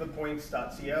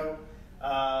StraightToThePoints.co.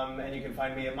 And you can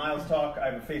find me at MilesTalk. I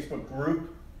have a Facebook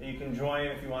group that you can join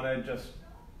if you want to just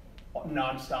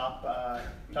nonstop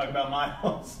talk about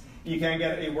miles. You can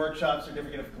get a workshop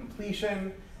certificate of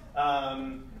completion.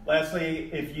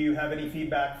 Lastly, if you have any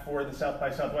feedback for the South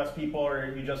by Southwest people,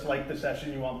 or you just like the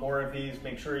session, you want more of these,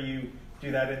 make sure you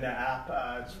do that in the app.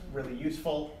 It's really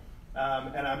useful.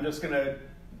 And I'm just going to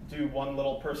do one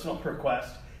little personal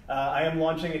request. I am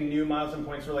launching a new Miles and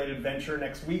Points related venture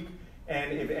next week.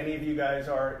 And if any of you guys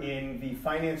are in the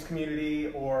finance community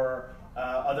or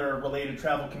other related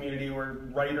travel community, or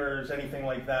writers, anything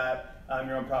like that,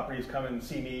 your own properties, come and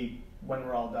see me when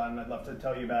we're all done. I'd love to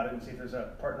tell you about it and see if there's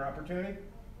a partner opportunity.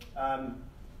 Do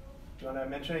you want to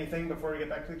mention anything before we get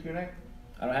back to the Q&A?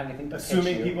 I don't have anything to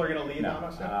Assuming pitch you. people are going to leave on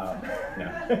us now?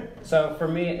 No. So for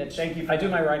me, it's, Thank you for I do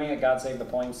that. my writing at God Save the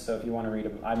Points, so if you want to read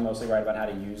it, I mostly write about how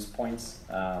to use points.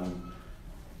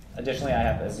 Additionally, I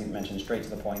have, as you mentioned, Straight to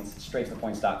the Points,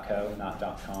 StraightToThePoints.co, not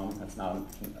 .com. That's not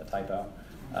a typo.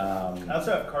 I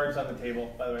also have cards on the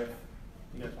table, by the way, if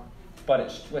you guys want.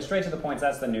 But with Straight to the Points,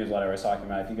 that's the newsletter I was talking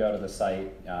about. If you go to the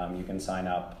site, you can sign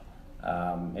up.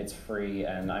 It's free,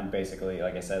 and I'm basically,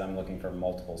 like I said, I'm looking for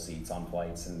multiple seats on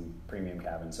flights and premium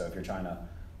cabins. So if you're trying to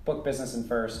book business in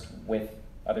first with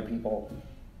other people,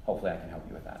 hopefully I can help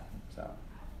you with that. So.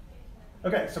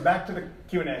 Okay, so back to the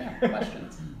Q&A. Yeah,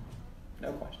 questions?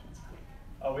 No questions.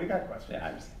 Oh, we got questions. Yeah,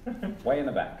 I'm just way in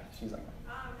the back. She's like,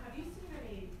 have you seen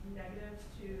any negatives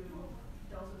to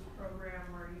Delta's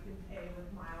program where you can pay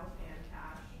with miles and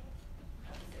cash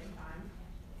at the same time?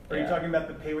 Are you talking about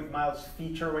the Pay with Miles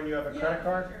feature when you have a credit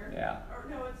card? Sure. Yeah. Or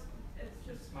no, it's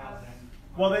just Miles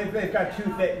Well, they've got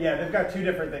they've got two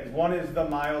different things. One is the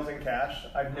miles in cash.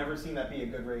 I've never seen that be a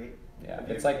good rate. Yeah,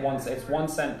 it's like it's 1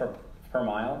 cent per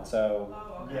mile. So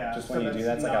Oh, okay. Yeah, just so when you do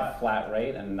that, it's like a not- flat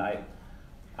rate. And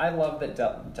I love that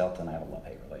Delta and I have a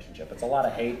love-hate relationship. It's a lot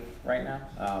of hate right now.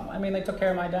 I mean, they took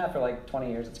care of my dad for like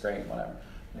 20 years. It's great, whatever.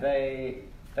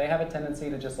 They have a tendency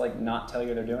to just like not tell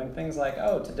you they're doing things like,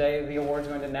 oh, today the award's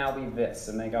going to now be this.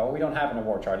 And they go, oh, we don't have an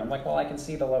award chart. I'm like, well, I can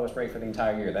see the lowest rate for the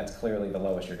entire year. That's clearly the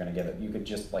lowest you're going to give it. You could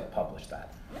just like publish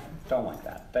that. Don't like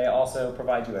that. They also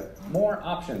provide you with more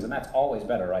options, and that's always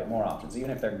better, right? More options,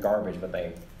 even if they're garbage, but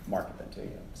they market them to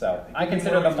you. So I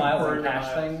consider the miles and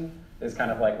cash thing is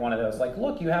kind of like one of those, like,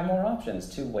 look, you have more options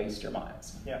to waste your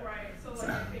miles. Yeah. Right, so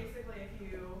like basically if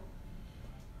you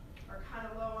are kind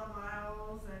of low on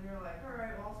miles and you're like, all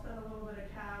right, well I'll spend a little bit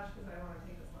of cash because I want to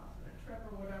take this last minute trip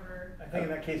or whatever. I think in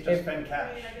that case, just spend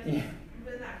cash. I mean, I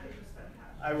guess in that case, just spend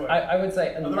cash. I would. I would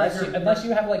say Otherwise unless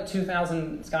you have like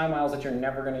 2,000 Sky Miles that you're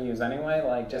never going to use anyway,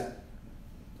 like just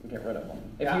get rid of them.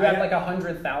 If Yeah, you have like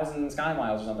 100,000 Sky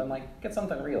Miles or something, like get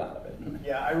something real out of it.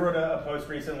 Yeah, I wrote a post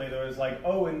recently that was like,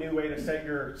 oh, a new way to set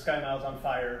your Sky Miles on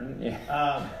fire.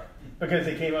 Yeah. Because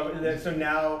they came up with this. So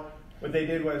now what they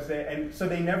did was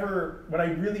they never, what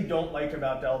I really don't like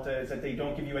about Delta is that they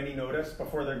don't give you any notice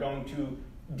before they're going to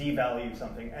devalue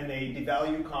something. And they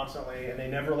devalue constantly and they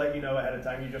never let you know ahead of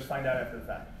time. You just find out after the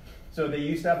fact. So they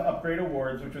used to have upgrade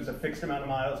awards, which was a fixed amount of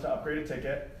miles to upgrade a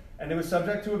ticket. And it was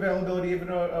subject to availability of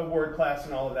an award class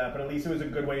and all of that, but at least it was a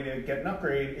good way to get an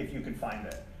upgrade if you could find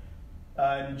it.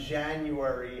 In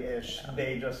January-ish,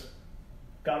 they just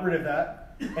got rid of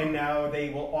that, and now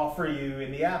they will offer you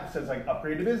in the app, it says like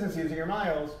upgrade to business using your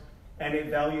miles, and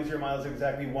it values your miles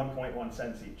exactly 1.1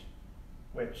 cents each,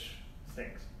 which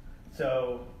stinks.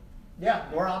 So yeah,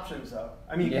 more options though.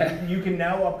 I mean, you can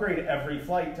now upgrade every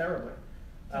flight terribly.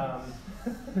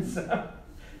 So.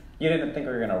 You didn't think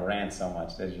we were going to rant so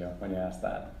much, did you, when you asked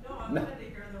that? No, I wanted to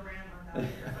hear the rant on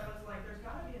that because I was like, there's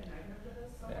got to be a negative to this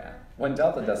somewhere. Yeah. When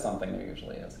Delta does something, there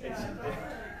usually is. Yeah, Delta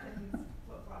can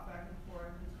flip-flop back and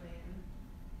forth between,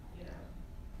 you know,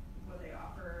 what they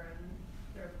offer and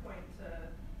their point to,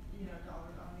 you know,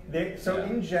 dollar value. So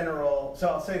in general, so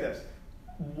I'll say this,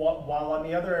 while on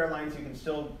the other airlines you can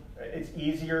still, it's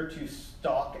easier to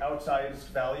stock outsized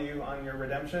value on your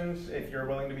redemptions if you're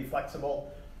willing to be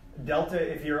flexible. Delta,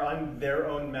 if you're on their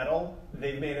own metal,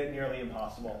 they've made it nearly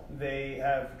impossible. They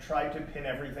have tried to pin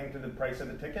everything to the price of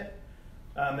the ticket.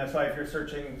 That's why if you're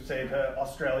searching, say, to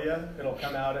Australia, it'll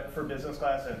come out for business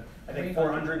class at, I think,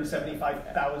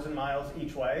 475,000 miles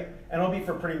each way, and it'll be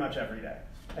for pretty much every day.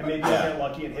 And maybe you'll get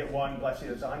lucky and hit one, bless you,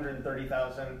 it's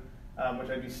 130,000, which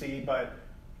I do see, but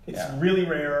it's really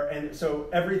rare. And so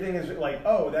everything is like,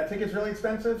 oh, that ticket's really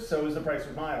expensive, so is the price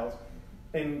of miles.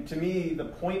 And to me, the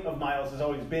point of miles has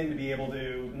always been to be able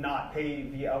to not pay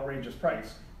the outrageous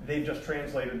price. They've just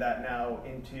translated that now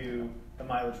into the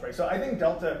mileage price. So I think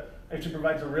Delta actually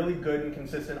provides a really good and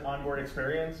consistent onboard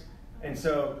experience. And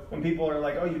so when people are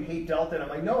like, oh, you hate Delta, and I'm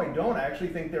like, no, I don't. I actually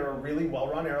think they're a really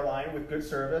well-run airline with good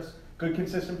service, good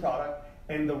consistent product,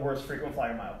 and the worst frequent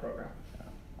flyer mile program.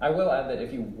 I will add that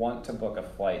if you want to book a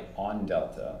flight on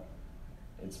Delta,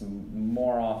 it's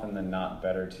more often than not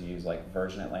better to use like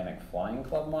Virgin Atlantic Flying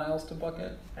Club miles to book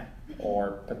it,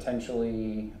 or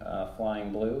potentially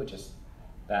Flying Blue, which is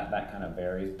that kind of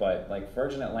varies. But like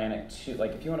Virgin Atlantic to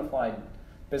like if you want to fly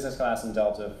business class in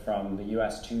Delta from the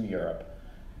U.S. to Europe,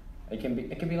 it can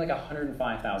be like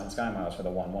 105,000 Sky Miles for the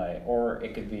one way, or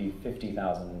it could be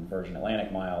 50,000 Virgin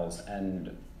Atlantic miles.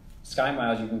 And Sky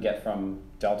Miles you can get from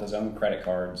Delta's own credit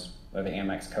cards, or the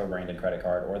Amex co-branded credit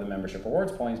card, or the membership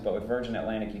rewards points. But with Virgin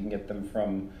Atlantic, you can get them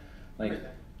from like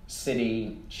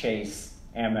Citi, Chase,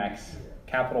 Amex,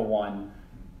 Capital One,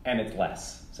 and it's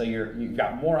less. So you've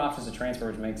got more options to transfer,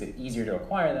 which makes it easier to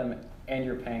acquire them, and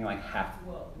you're paying like half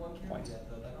One points. caveat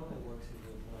though, that only works if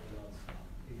you're flying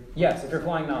nonstop. Yes, if you're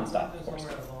flying nonstop, of course.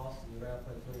 Somewhere in Boston, you're out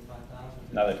for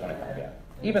 25,000. Another 25, yeah.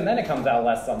 Even then, it comes out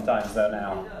less sometimes, though.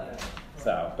 Now,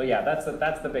 so but yeah, that's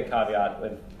the big caveat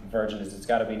with Virgin is it's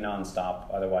got to be nonstop,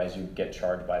 otherwise you get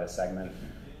charged by the segment.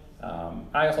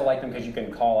 I also like them because you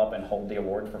can call up and hold the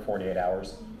award for 48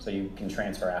 hours, so you can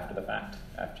transfer after the fact,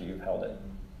 after you've held it.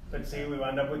 But see, we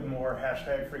wound up with more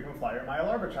hashtag frequent flyer mile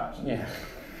arbitrage. Yeah.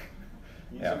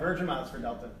 Use the Virgin miles for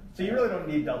Delta. So you really don't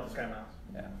need Delta Sky Miles.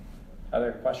 Yeah.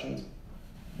 Other questions?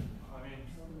 I mean,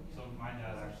 so my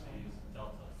dad actually used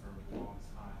Delta for the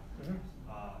longest time. Mm-hmm.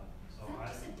 So Is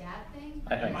that just a dad thing?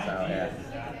 I think It might so, be yeah. just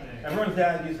a dad thing. Everyone's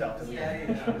dad used Delta. Yeah, it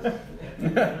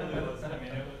really was. I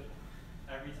mean, it was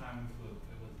every time we flew,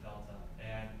 it was Delta,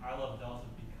 and I love Delta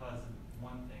because of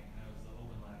one thing, and it was the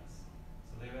open legs.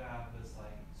 So they would have this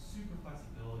like super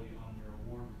flexibility on your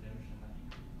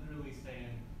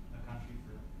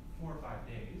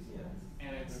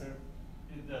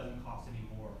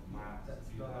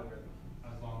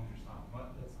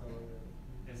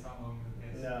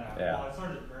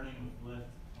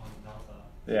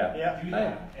Yeah. Yeah. Do Hey,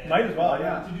 that. And might as well,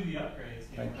 yeah. To do the upgrades,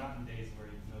 you know, Thank we're not in days where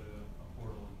you can go to a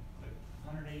portal and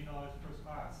click $180 first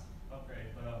class upgrade.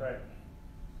 But Right.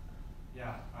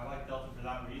 yeah, I like Delta for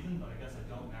that reason, but I guess I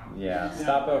don't now. Yeah,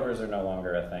 stopovers are no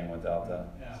longer a thing with Delta.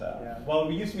 Yeah. So. Yeah. Well,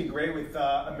 we used to be great with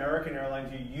American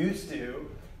Airlines. You used to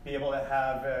be able to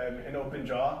have an open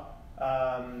jaw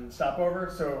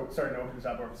stopover. So, sorry, an open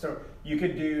stopover. So you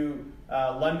could do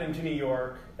London to New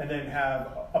York and then have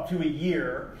up to a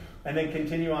year and then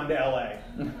continue on to LA.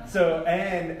 So,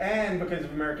 and because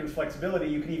of American's flexibility,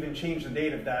 you could even change the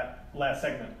date of that last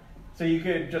segment. So you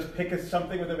could just pick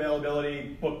something with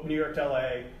availability, book New York to LA,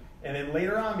 and then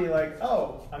later on be like,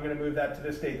 oh, I'm going to move that to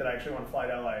this date that I actually want to fly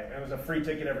to LA. And it was a free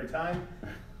ticket every time.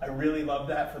 I really loved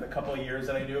that for the couple of years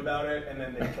that I knew about it, and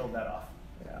then they killed that off.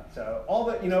 Yeah. So all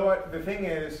the, you know what, the thing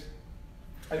is,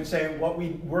 I would say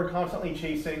we're constantly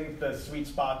chasing the sweet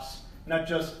spots, not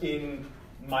just in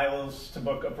miles to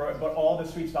book, but all the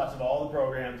sweet spots of all the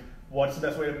programs. What's the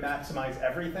best way to maximize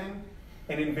everything?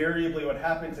 And invariably what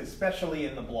happens, especially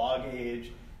in the blog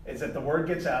age, is that the word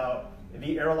gets out,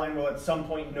 the airline will at some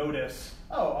point notice,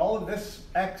 oh, all of this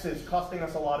X is costing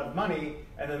us a lot of money,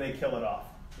 and then they kill it off.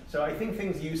 So I think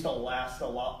things used to last a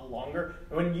lot longer.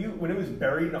 When it was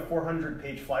buried in a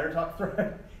 400-page Flyer Talk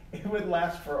thread, it would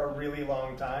last for a really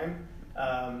long time.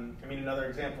 I mean, another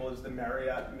example is the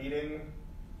Marriott meeting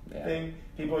thing.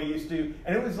 People used to,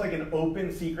 and it was like an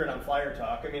open secret on Flyer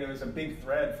Talk. I mean, it was a big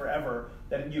thread forever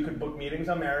that you could book meetings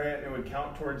on Marriott, and it would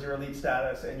count towards your elite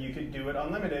status, and you could do it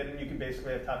unlimited, and you could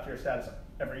basically have top tier status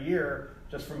every year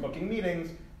just from booking meetings.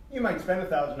 You might spend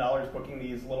 $1,000 booking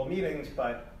these little meetings,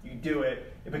 but you do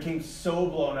it. It became so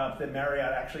blown up that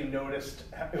Marriott actually noticed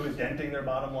it was denting their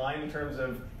bottom line in terms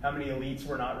of how many elites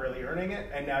were not really earning it,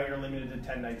 and now you're limited to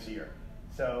 10 nights a year.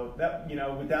 So that, you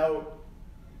know, without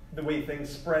the way things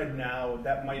spread now,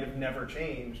 that might have never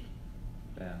changed,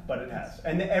 but it has.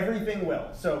 And everything will.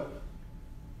 So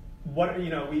what, you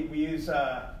know, we use,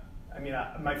 I mean,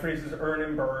 my phrase is earn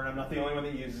and burn. I'm not the only one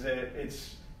that uses it.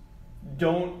 It's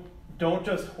don't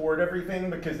just hoard everything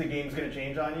because the game's going to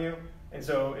change on you. And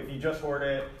so if you just hoard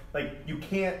it, like you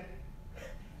can't,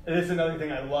 and this is another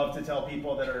thing I love to tell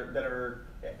people that are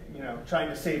you know, trying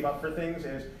to save up for things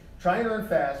is try and earn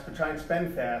fast, but try and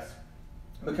spend fast,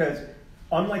 because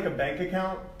unlike a bank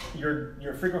account,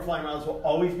 your frequent flyer miles will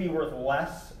always be worth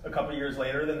less a couple years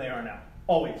later than they are now.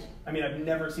 Always. I mean, I've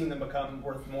never seen them become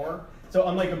worth more. So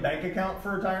unlike a bank account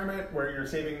for retirement where you're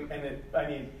saving, and I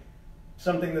mean,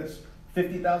 something that's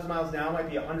 50,000 miles now might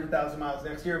be 100,000 miles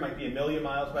next year, might be 1 million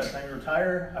miles by the time you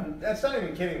retire. That's not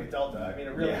even kidding with Delta. I mean,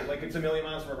 it really, like it's 1 million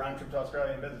miles for a round trip to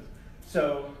Australia in business.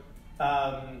 So,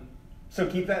 so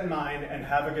keep that in mind and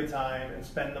have a good time and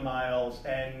spend the miles.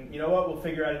 And you know what? We'll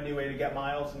figure out a new way to get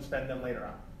miles and spend them later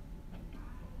on.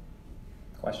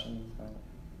 Questions?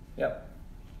 Yep.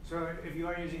 So if you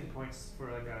are using points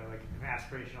for like an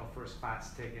aspirational first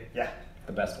class ticket, Yeah.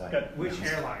 The best way. Good. which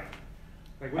airline?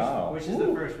 Like which is the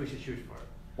first we should shoot for?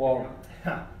 Well,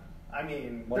 I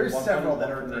mean, what- there's what- several what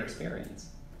that are from the great. experience.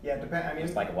 Yeah, depend. I mean,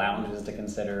 There's like lounges to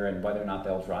consider and whether or not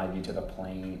they'll drive you to the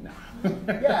plane.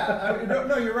 yeah,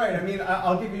 no, you're right. I mean,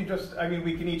 I'll give you just, I mean,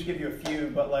 we can each give you a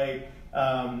few, but like,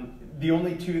 the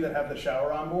only two that have the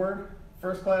shower on board,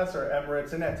 first class, are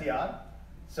Emirates and Etihad.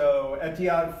 So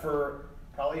Etihad for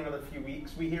probably another few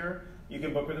weeks, we hear. You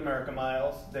can book with American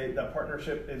Miles. The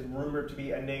partnership is rumored to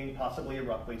be ending possibly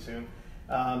abruptly soon.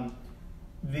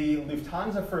 The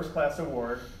Lufthansa First Class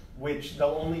Award, which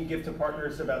they'll only give to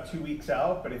partners about 2 weeks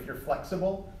out, but if you're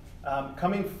flexible,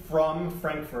 coming from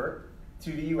Frankfurt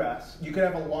to the US, you could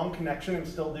have a long connection and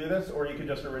still do this, or you could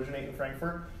just originate in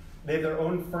Frankfurt. They have their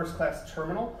own first class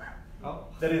terminal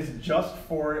that is just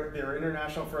for their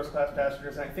international first class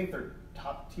passengers, and I think they're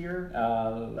top tier.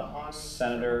 The honors.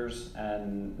 Senators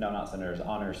and, no, not senators,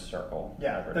 honors circle.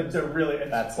 Yeah, whatever it is. they're really, it's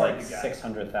That's hard like to get.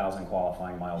 600,000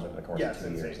 qualifying miles over the course Yes, of 2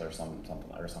 insane. years or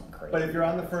something crazy. But if you're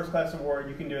on the first class award,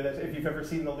 you can do this. If you've ever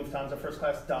seen the Lufthansa first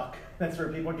class duck, that's where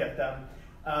people get them.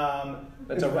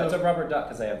 It's a rubber duck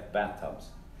because they have bathtubs.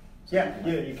 Yeah,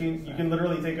 you can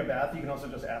literally take a bath. You can also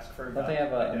just ask for a But duck. they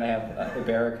have they have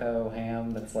Iberico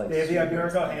ham that's like. They have the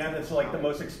super Iberico ham that's like the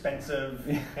most expensive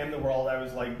ham in the world. I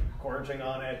was like gorging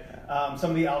on it.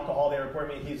 Some of the alcohol they report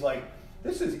me, he's like,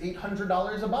 this is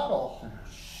 $800 a bottle.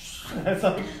 It's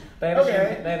like, They have,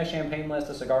 okay. they have a champagne list,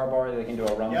 a cigar bar. They can do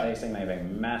a rum Yep. tasting. They have a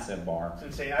massive bar. It's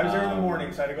insane. I was there in the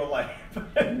morning, so I had to go light.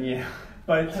 Yeah.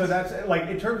 But so that's like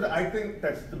in terms of, I think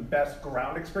that's the best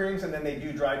ground experience, and then they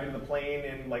do drive you to the plane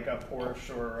in like a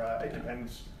Porsche or it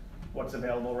depends what's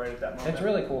available right at that moment. It's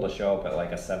really cool to show up at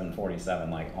like a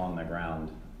 747 like on the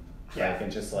ground. Yeah, Like,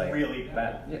 it's just like really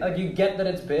that. Like you get that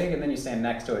it's big, and then you stand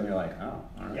next to it, and you're like, oh,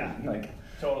 all right. Yeah. Like,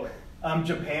 Totally.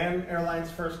 Japan Airlines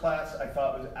first class I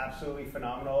thought was absolutely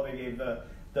phenomenal. They gave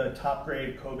the top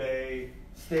grade Kobe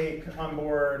steak on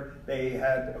board. They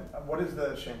had, what is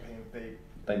the champagne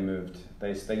they moved. They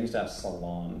used to have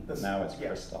Salon. Now it's yeah.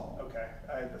 Cristal. Okay,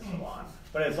 I had the Salon,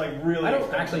 but it's like really. I don't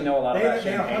expensive. actually know a lot They about had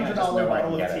champagne. a I just $100 know I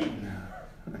can bottle get of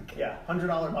it. tea. Yeah, $100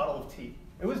 bottle of tea.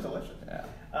 It was delicious. Yeah.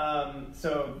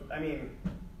 So I mean,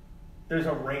 there's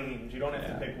a range. You don't have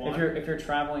to pick one. If you're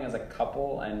traveling as a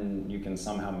couple and you can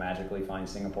somehow magically find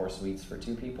Singapore suites for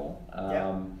 2 people,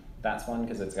 that's one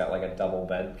because it's got like a double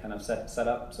bed kind of set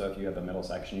up. So if you have the middle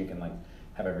section, you can like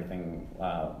have everything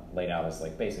laid out as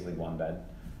like basically one bed.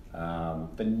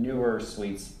 The newer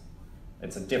suites,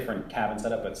 it's a different cabin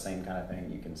setup, but same kind of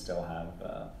thing. You can still have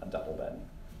a double bed.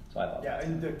 So I thought. Yeah,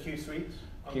 and the Q suites.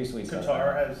 Q suites.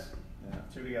 Qatar has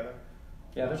 2 together.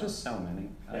 Yeah, there's just so many.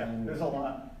 Yeah, there's a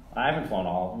lot. I haven't flown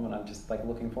all of them, and I'm just like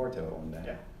looking forward to it one day.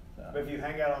 Yeah. So. But if you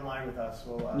hang out online with us,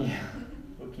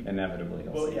 we'll keep. Inevitably.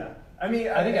 Well, yeah. I mean,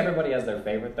 I think everybody has their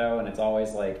favorite though, and it's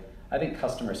always like I think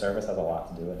customer service has a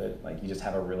lot to do with it. Like you just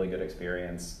have a really good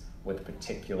experience with a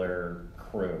particular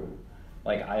crew.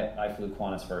 Like I flew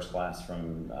Qantas first class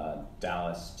from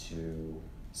Dallas to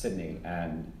Sydney,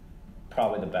 and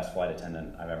probably the best flight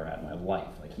attendant I've ever had in my life.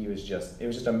 Like it was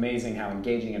just amazing how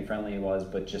engaging and friendly he was,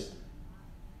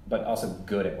 but also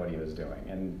good at what he was doing.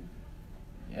 And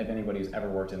if anybody who's ever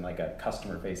worked in like a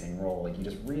customer facing role, like you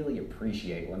just really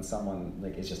appreciate when someone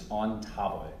like is just on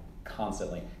top of it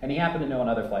constantly. And he happened to know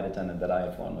another flight attendant that I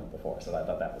had flown with before, so I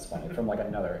thought that was funny from like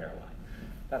another airline.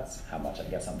 That's how much I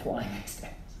guess I'm flying these days.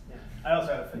 Yeah. I also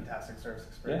had a fantastic service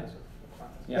experience with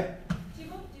Qantas. Yeah. Do you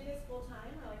both do this full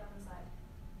time or like on the side?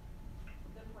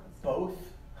 The points. Both.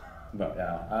 But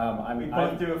yeah, We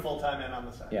both do it full time and on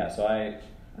the side. Yeah, so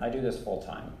I do this full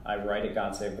time. I write at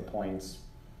God Save the Points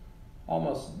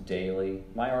almost daily.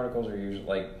 My articles are usually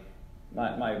like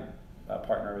my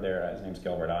partner over there. His name's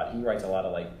Gilbert Ott. He writes a lot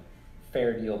of like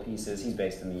fair deal pieces. He's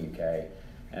based in the UK,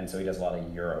 and so he does a lot of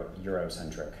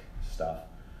Eurocentric stuff.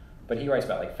 But he writes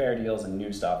about like fair deals and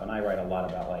new stuff, and I write a lot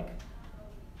about like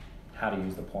how to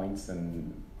use the points,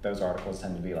 and those articles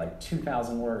tend to be like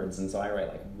 2,000 words, and so I write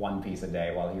like 1 piece a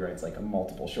day while he writes like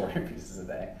multiple shorter pieces a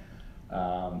day.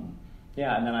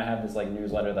 Yeah, and then I have this like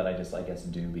newsletter that I just I guess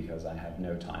do because I have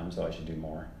no time, so I should do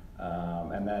more.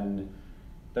 And then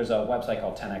there's a website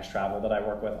called 10x Travel that I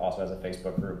work with, also has a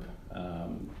Facebook group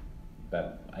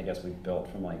that I guess we built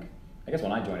from like, I guess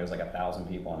when I joined it was like 1,000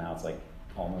 people, and now it's like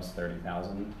almost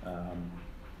 30,000.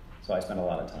 So I spend a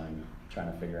lot of time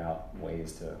trying to figure out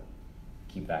ways to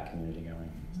keep that community going.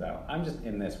 So I'm just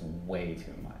in this way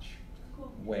too much.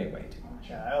 Way too much.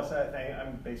 Yeah, I also think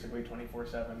I'm basically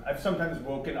 24/7. I've sometimes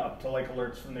woken up to like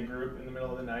alerts from the group in the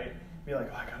middle of the night, be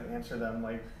like, oh, I gotta answer them.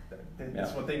 Like,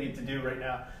 that's what they need to do right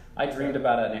now. I dreamed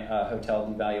about a hotel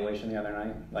devaluation the other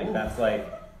night. Like Ooh. That's like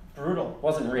brutal.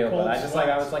 Wasn't real, Cold but I just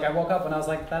sweats. like I woke up and I was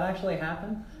like, that actually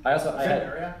happened. I had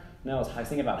Marriott? No, I was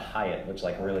thinking about Hyatt, which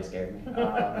like really scared me.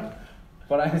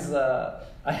 But I was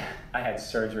I had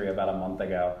surgery about a month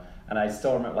ago. And I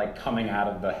still remember like coming out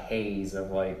of the haze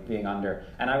of like being under,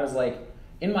 and I was like,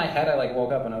 in my head, I like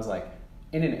woke up and I was like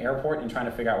in an airport and trying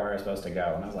to figure out where I was supposed to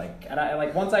go. And I was like, and I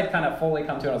like once I'd kind of fully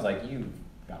come to it, I was like, you've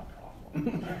got a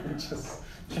problem.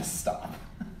 just stop.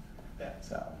 Yeah.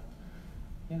 So,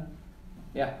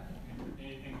 yeah.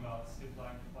 Anything about skip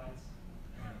lag flights?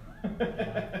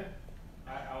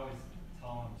 I always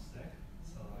tell them I'm sick,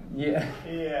 so like. Yeah.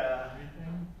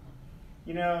 Everything.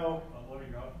 You know. What are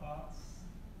your thoughts?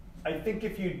 I think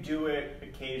if you do it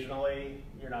occasionally,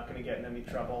 you're not going to get in any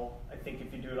trouble. I think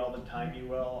if you do it all the time, you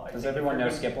will. Does everyone know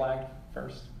skip lag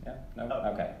first? Yeah? No?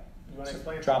 Okay. You want to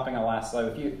explain? Dropping a last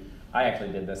slow. I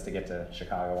actually did this to get to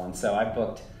Chicago once. So I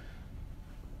booked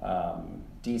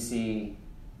DC,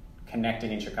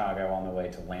 connecting in Chicago on the way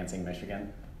to Lansing,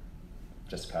 Michigan,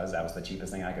 just because that was the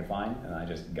cheapest thing I could find, and I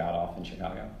just got off in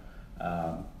Chicago.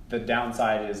 The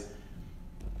downside is,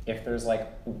 if there's like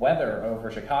weather over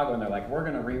Chicago and they're like, we're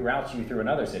going to reroute you through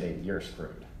another city, you're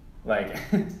screwed. Like,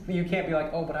 you can't be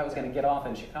like, oh, but I was going to get off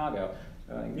in Chicago.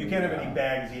 Like, you can't have any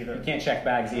bags either. You can't check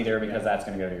bags either because that's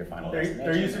going to go to your final destination.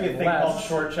 There used to be a thing called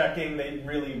short checking. They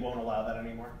really won't allow that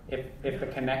anymore. If the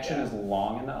connection is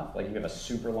long enough, like you have a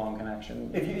super long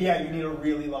connection. You need a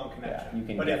really long connection. Yeah, you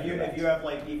can. But if you have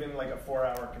like even like a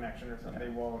 4-hour connection or something, they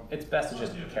won't. It's best to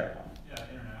just carry on. Yeah,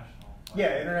 international.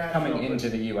 Yeah, international. Coming into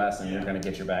the U.S. and you're going to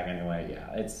get your bag anyway.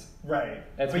 Yeah, it's right.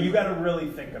 But you got to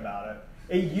really think about it.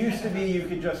 It used to be you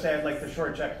could just say, I'd like to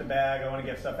short check the bag, I want to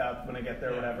get stuff out when I get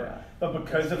there, whatever. Yeah. But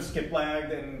because of skip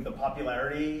lag and the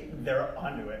popularity, they're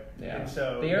onto it. Yeah. And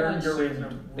so the airline you're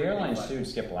raising sued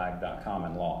skiplag.com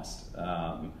and lost.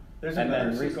 There's and another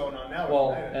then suit going on now.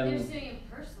 Well, They're and suing him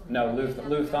personally. no,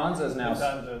 Lufthansa's now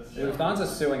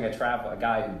Lufthansa's suing a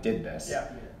guy who did this. Yeah.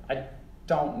 I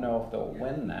don't know if they'll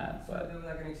win that, So but there was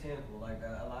like an example, like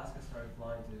Alaska started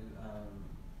flying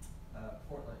to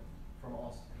Portland from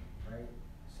Austin, right?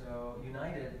 So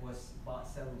United was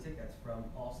selling tickets from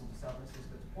Austin to San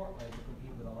Francisco to Portland to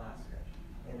compete with Alaska,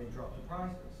 and they dropped the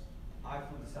prices. I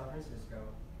flew to San Francisco.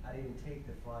 I didn't take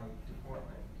the flight to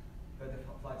Portland, but the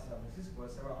flight to San Francisco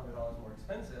was several $100s more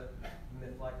expensive than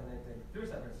the flight connecting through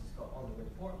San Francisco on the way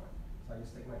to Portland. So I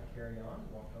just took my carry-on,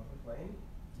 walked off the plane,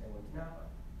 and went to Napa.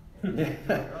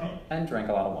 and drank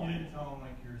a lot of You wine. didn't tell them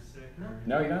like you're sick. No. Or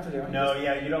No, you don't have to do anything. No,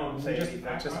 yeah, you don't say Just- anything.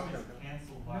 I just- was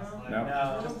canceled last night.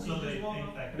 No. Just so they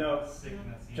think that No. I'm sick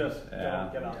and that's Just Yeah.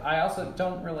 don't get on. I also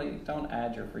don't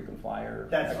add your frequent flyer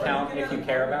That's account right. if you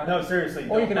care about No, it. seriously.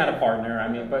 Or you don't can add put- a partner. I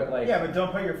mean, but like Yeah, but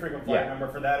don't put your frequent flyer Yeah. number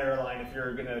for that airline if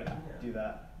you're gonna do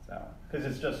that, so because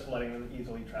it's just letting them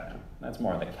easily track you. that's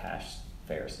more the cash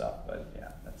fare stuff. But yeah,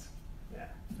 that's Yeah,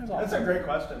 There's all that's a kinds great of-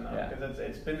 question though, yeah. because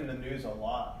it's been in the news a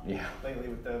lot yeah, lately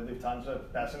with the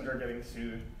Lufthansa passenger getting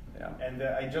sued, yeah. and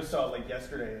I just saw like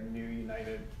yesterday a new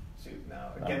United suit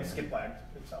now against skip lag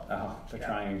itself. Oh, they're Yeah.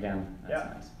 trying again. That's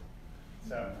Yeah. nice.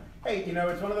 So, hey, you know,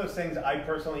 it's one of those things. I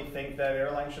personally think that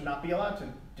airlines should not be allowed to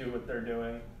do what they're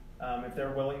doing. If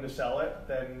they're willing to sell it,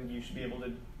 then you should be able to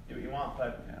do what you want.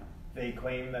 But Yeah. they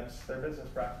claim that's their business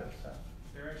practice. So.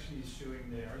 They're actually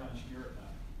suing the airlines in Europe now.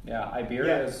 Yeah,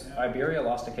 Yeah. Iberia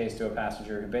lost a case to a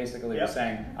passenger who basically Yep. was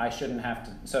saying, I shouldn't have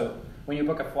to. So when you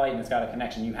book a flight and it's got a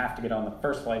connection, you have to get on the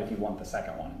first flight if you want the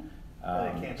second one. They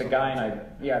The cancel guy the in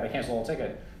ticket. they canceled the whole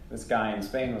ticket. This guy in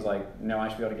Spain was like, no, I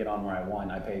should be able to get on where I want.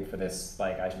 I paid for this.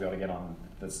 Like, I should be able to get on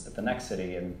this at the next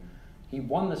city. And he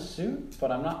won the suit,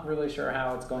 but I'm not really sure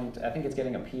how it's going to. I think it's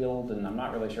getting appealed, and I'm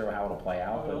not really sure how it'll play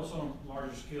out. But But also on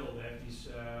larger scale, they have these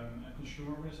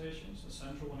consumer organizations, the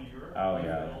central one in Europe. Oh, They've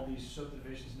yeah. got all these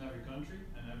subdivisions in every country,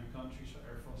 and every country, so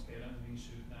Air France KLM is being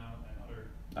sued now, and other.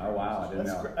 oh wow, I didn't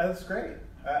That's, know. that's great.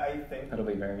 I think That'll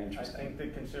be very I interesting. think the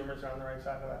consumers are on the right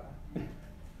side of that one.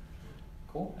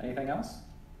 Cool. Anything else?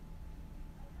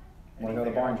 Want to go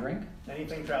to the Anything bar and else? drink?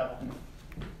 Anything travel.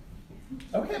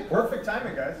 Okay, perfect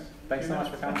timing, guys. Thanks so much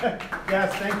for coming.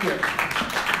 Yes, thank you.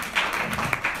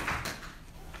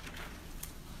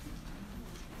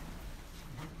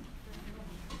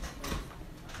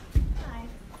 Hi.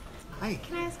 Hi.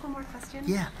 Can I ask one more question?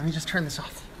 Yeah, let me just turn this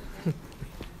off.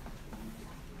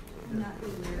 Not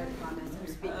being weird, I promise. I'm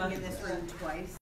speaking in this room twice.